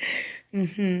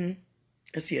you.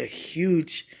 I see a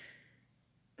huge,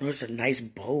 oh, it's a nice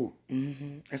boat.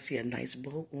 I see a nice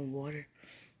boat on water.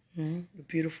 A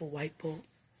beautiful white boat.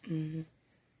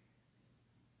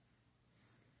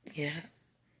 Yeah.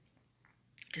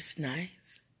 It's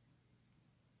nice.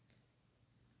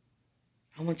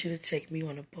 I want you to take me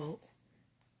on a boat.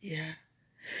 Yeah.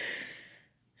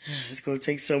 It's going to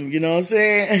take some, you know what I'm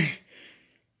saying?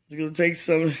 It's going to take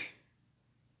some,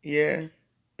 yeah.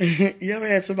 You ever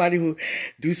had somebody who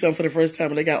do something for the first time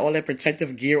and they got all that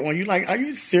protective gear on? You like, are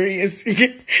you serious?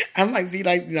 I might be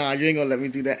like, nah, you ain't gonna let me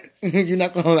do that. You're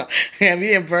not gonna have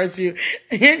me impress you.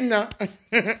 No,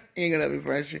 you ain't gonna let me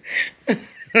impress you.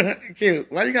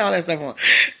 Cute. Why you got all that stuff on?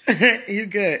 You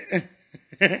good.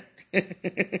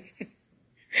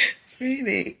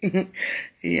 Sweetie.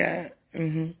 Yeah.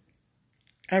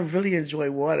 I really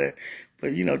enjoy water,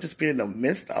 but you know, just being in the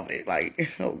midst of it,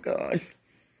 like, oh God.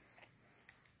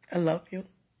 I love you.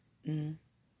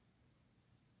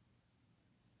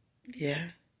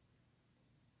 Yeah.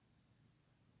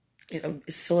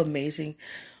 It's so amazing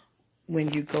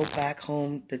when you go back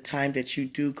home, the time that you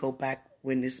do go back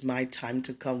when it's my time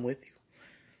to come with you.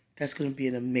 That's going to be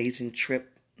an amazing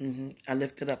trip. I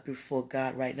lift it up before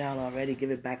God right now and already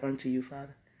give it back unto you,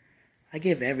 Father. I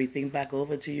give everything back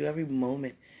over to you, every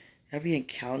moment, every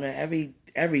encounter,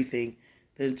 everything,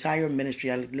 the entire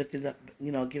ministry. I lift it up,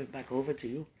 you know, give it back over to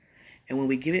you. And when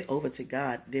we give it over to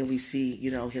God, then we see,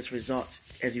 you know, his results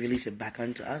as he releases it back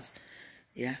unto us.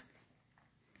 Yeah.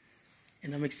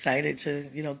 And I'm excited to,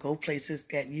 you know, go places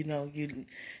that, you know, you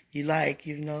like,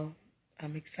 you know.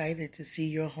 I'm excited to see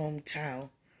your hometown.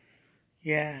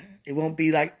 Yeah. It won't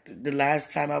be like the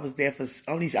last time I was there I was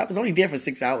only there for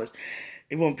 6 hours.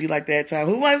 It won't be like that time.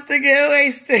 Who wants to get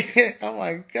wasted? Oh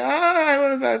my God.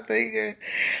 What was I thinking?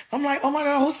 I'm like, oh my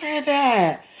God, who said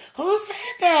that? Who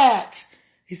said that?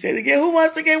 He said again, who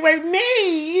wants to get wasted?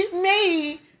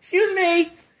 Me. Excuse me.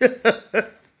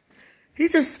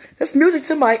 That's music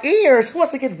to my ears. Who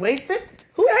wants to get wasted?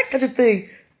 Who asked such a thing?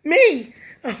 Me.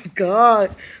 Oh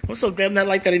God. I'm so glad I'm not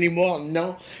like that anymore.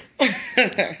 No.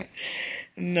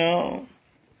 No.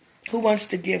 Who wants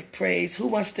to give praise? Who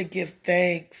wants to give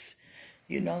thanks?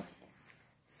 You know,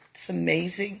 it's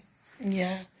amazing.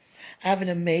 Yeah. I have an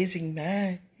amazing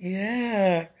man.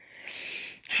 Yeah.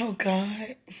 Oh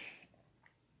God.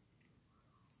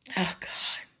 Oh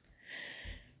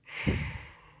God.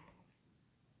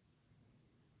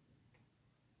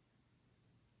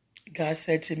 God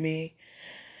said to me,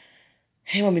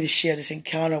 he wanted me to share this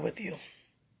encounter with you.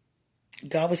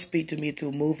 God would speak to me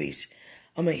through movies.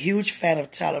 I'm a huge fan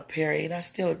of Tyler Perry, and I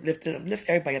still lift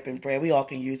everybody up in prayer. We all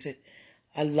can use it.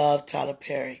 I love Tyler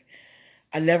Perry.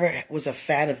 I never was a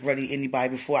fan of really anybody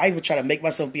before. I even try to make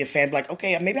myself be a fan. Like,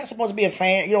 okay, maybe I'm supposed to be a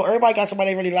fan. You know, everybody got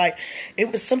somebody they really like. It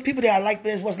was some people that I like,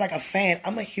 but it wasn't like a fan.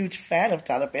 I'm a huge fan of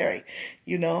Tyler Perry,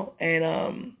 you know.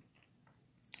 And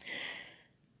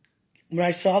when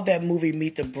I saw that movie,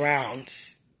 Meet the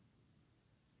Browns,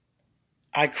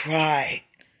 I cried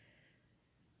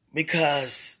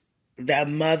because that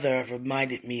mother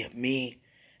reminded me of me,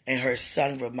 and her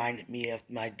son reminded me of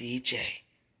my DJ.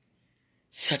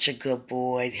 Such a good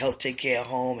boy, helped take care of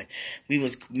home, and we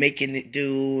was making it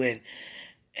do,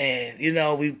 and you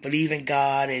know, we believe in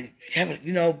God, and having,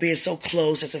 you know, being so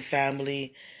close as a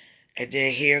family. And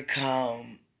then here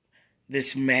come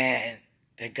this man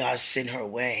that God sent her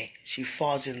way. She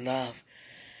falls in love,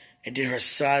 and then her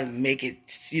son make it,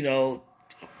 you know,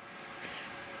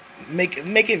 make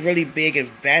it really big in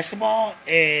basketball,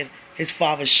 and his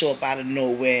father show up out of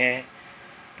nowhere,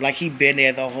 like he been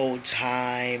there the whole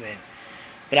time.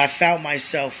 But I found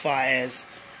myself far as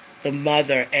the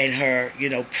mother and her, you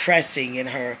know, pressing in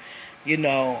her, you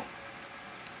know,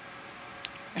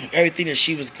 everything that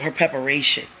she was, her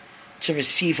preparation to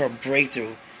receive her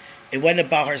breakthrough. It wasn't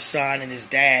about her son and his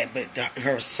dad, but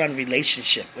her son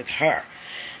relationship with her,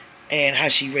 and how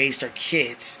she raised her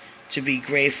kids to be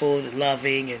grateful,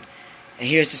 loving, and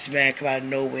here's this man come out of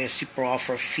nowhere, sweep her off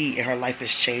her feet, and her life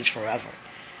has changed forever.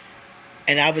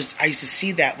 And I used to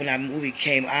see that when that movie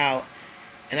came out,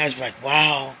 and I was like,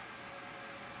 wow,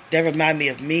 that reminded me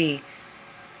of me,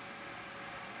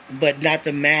 but not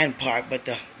the man part, but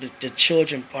the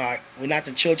children part. Well, not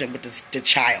the children, but the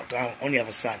child. I only have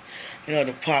a son. You know,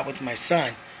 the part with my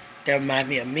son, that reminded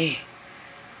me of me.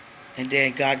 And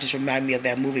then God just reminded me of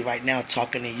that movie right now,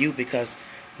 talking to you, because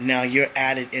now you're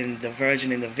added in the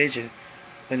virgin and the vision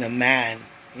when the man,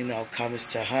 you know, comes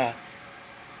to her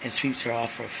and sweeps her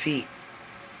off her feet,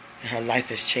 and her life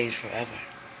has changed forever.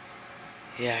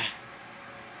 Yeah.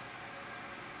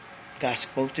 God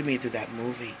spoke to me through that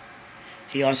movie.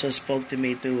 He also spoke to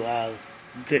me through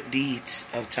Good Deeds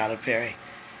of Tyler Perry.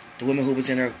 The woman who was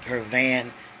in her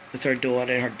van with her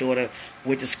daughter, and her daughter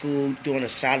went to school doing a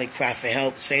silent cry for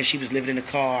help, saying she was living in the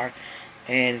car.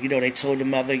 And, they told the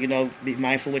mother, be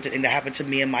mindful with it. And that happened to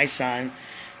me and my son,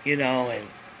 and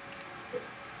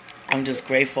I'm just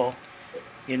grateful,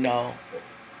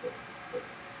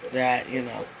 that,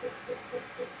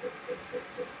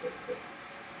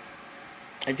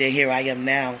 and then here I am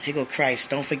now. Here go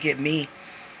Christ. Don't forget me.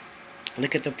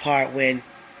 Look at the part when,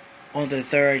 on the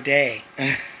third day,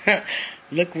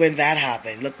 look when that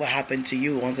happened. Look what happened to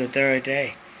you on the third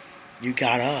day. You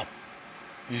got up.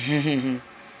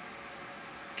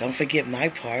 Don't forget my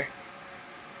part.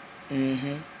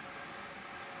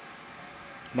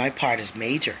 My part is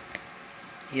major.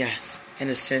 Yes, in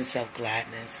a sense of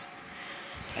gladness.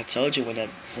 I told you when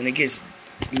it gets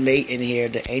late in here,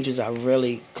 the angels are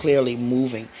really clearly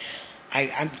moving.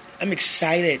 I'm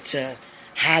excited to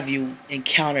have you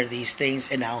encounter these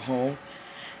things in our home,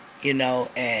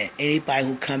 and anybody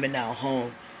who come in our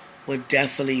home will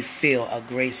definitely feel a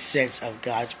great sense of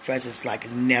God's presence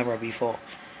like never before.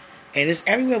 And it's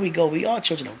everywhere we go. We are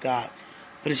children of God,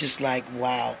 but it's just like,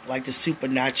 wow, like the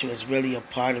supernatural is really a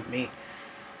part of me.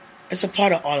 It's a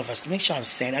part of all of us. Make sure I'm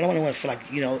saying, I don't want to feel like,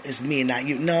 it's me and not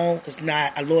you. No, it's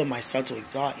not. I lower myself to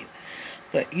exalt you.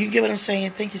 But you get what I'm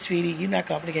saying? Thank you, sweetie. You're not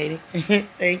complicating.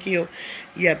 Thank you.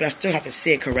 Yeah, but I still have to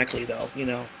say it correctly, though,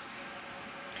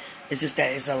 It's just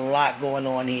that it's a lot going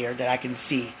on here that I can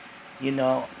see.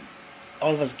 All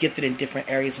of us gifted in different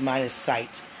areas, mine is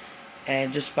sight.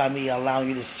 And just by me allowing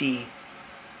you to see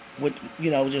with,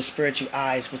 your spiritual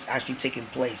eyes, what's actually taking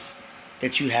place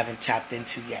that you haven't tapped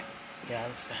into yet. You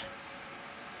understand?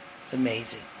 It's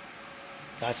amazing.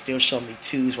 God still showing me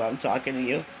twos while I'm talking to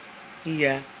you.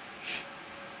 Yeah.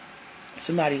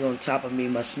 Somebody on top of me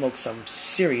must smoke some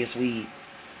serious weed.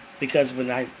 Because when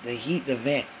the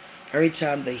vent, every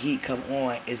time the heat come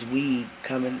on, is weed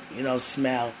coming,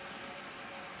 smell.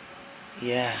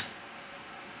 Yeah.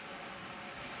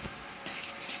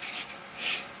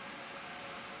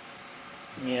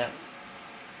 Yeah.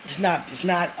 It's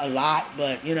not a lot,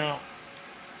 but,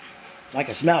 I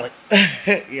can smell it.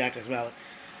 Yeah, I can smell it.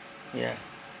 Yeah.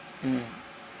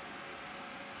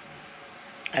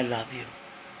 I love you.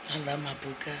 I love my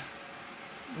Buka.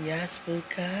 Yes,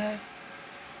 Buka.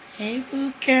 Hey,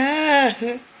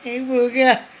 Buka. Hey,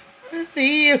 Buka. I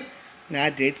see you. No, I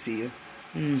did see you.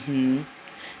 And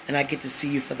I get to see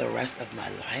you for the rest of my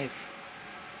life.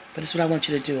 But it's what I want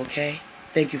you to do, okay?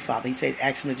 Thank you, Father. He said,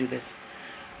 ask him to do this.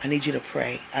 I need you to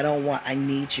pray. I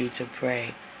need you to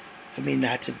pray for me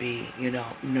not to be,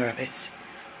 nervous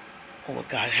or what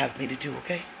God have me to do,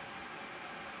 okay?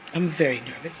 I'm very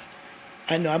nervous.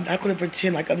 I know I'm not going to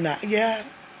pretend like I'm not. Yeah,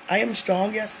 I am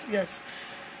strong. Yes.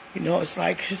 It's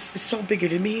like, it's so bigger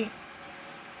than me.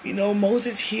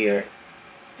 Moses here,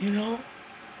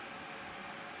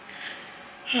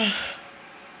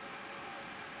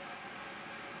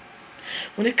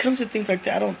 When it comes to things like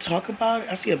that, I don't talk about it.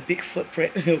 I see a big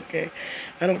footprint, okay?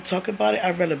 I don't talk about it.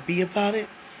 I'd rather be about it.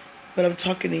 But I'm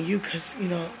talking to you because,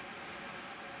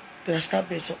 that I stop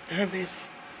being so nervous.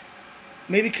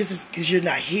 Maybe because you're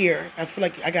not here. I feel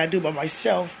like I got to do it by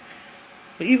myself.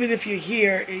 But even if you're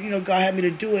here, and, God had me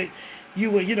to do it,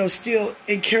 you would, still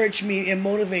encourage me and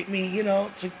motivate me,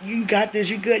 So you got this.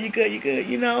 You're good.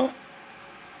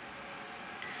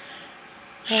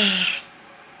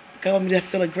 God want me to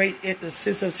feel a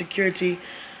sense of security,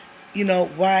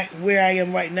 where I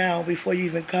am right now before you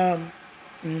even come.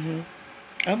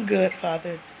 I'm good,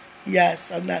 Father.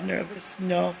 Yes, I'm not nervous.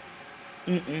 No.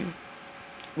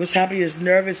 What's happening is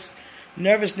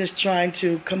nervousness trying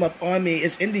to come up on me.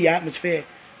 It's in the atmosphere,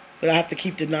 but I have to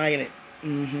keep denying it.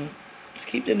 Just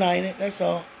keep denying it. That's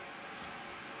all.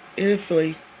 It'll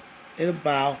flee. It'll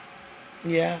bow.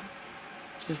 Yeah.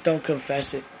 Just don't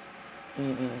confess it.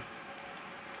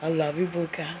 I love you,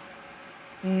 Buka.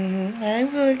 Hi,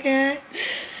 Buka.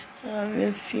 I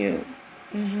miss you.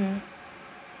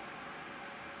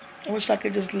 I wish I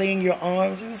could just lay in your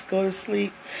arms and just go to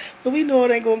sleep. But we know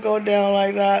it ain't gonna go down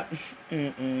like that.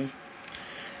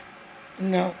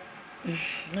 No.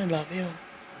 I love you.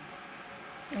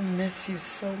 I miss you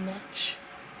so much.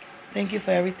 Thank you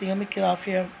for everything. I'm gonna get off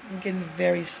here. I'm getting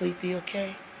very sleepy,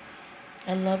 okay?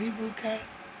 I love you, Buka.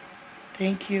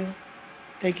 Thank you.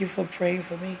 Thank you for praying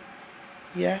for me.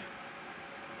 Yeah.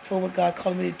 For what God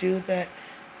called me to do, that,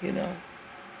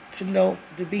 to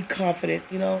be confident,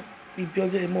 be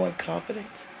building in more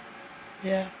confidence.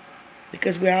 Yeah.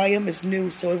 Because where I am is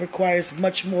new, so it requires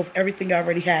much more of everything I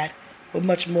already had, but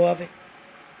much more of it.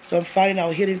 So I'm finding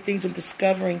out hidden things and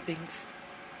discovering things.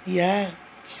 Yeah,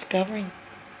 discovering.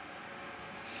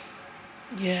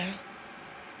 Yeah.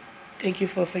 Thank you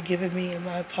for forgiving me and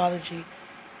my apology.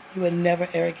 You were never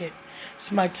arrogant.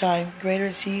 It's my time. Greater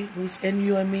is He who's in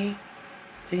you and me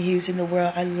than He who's in the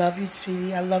world. I love you,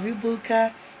 sweetie. I love you,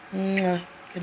 Buka. Mwah.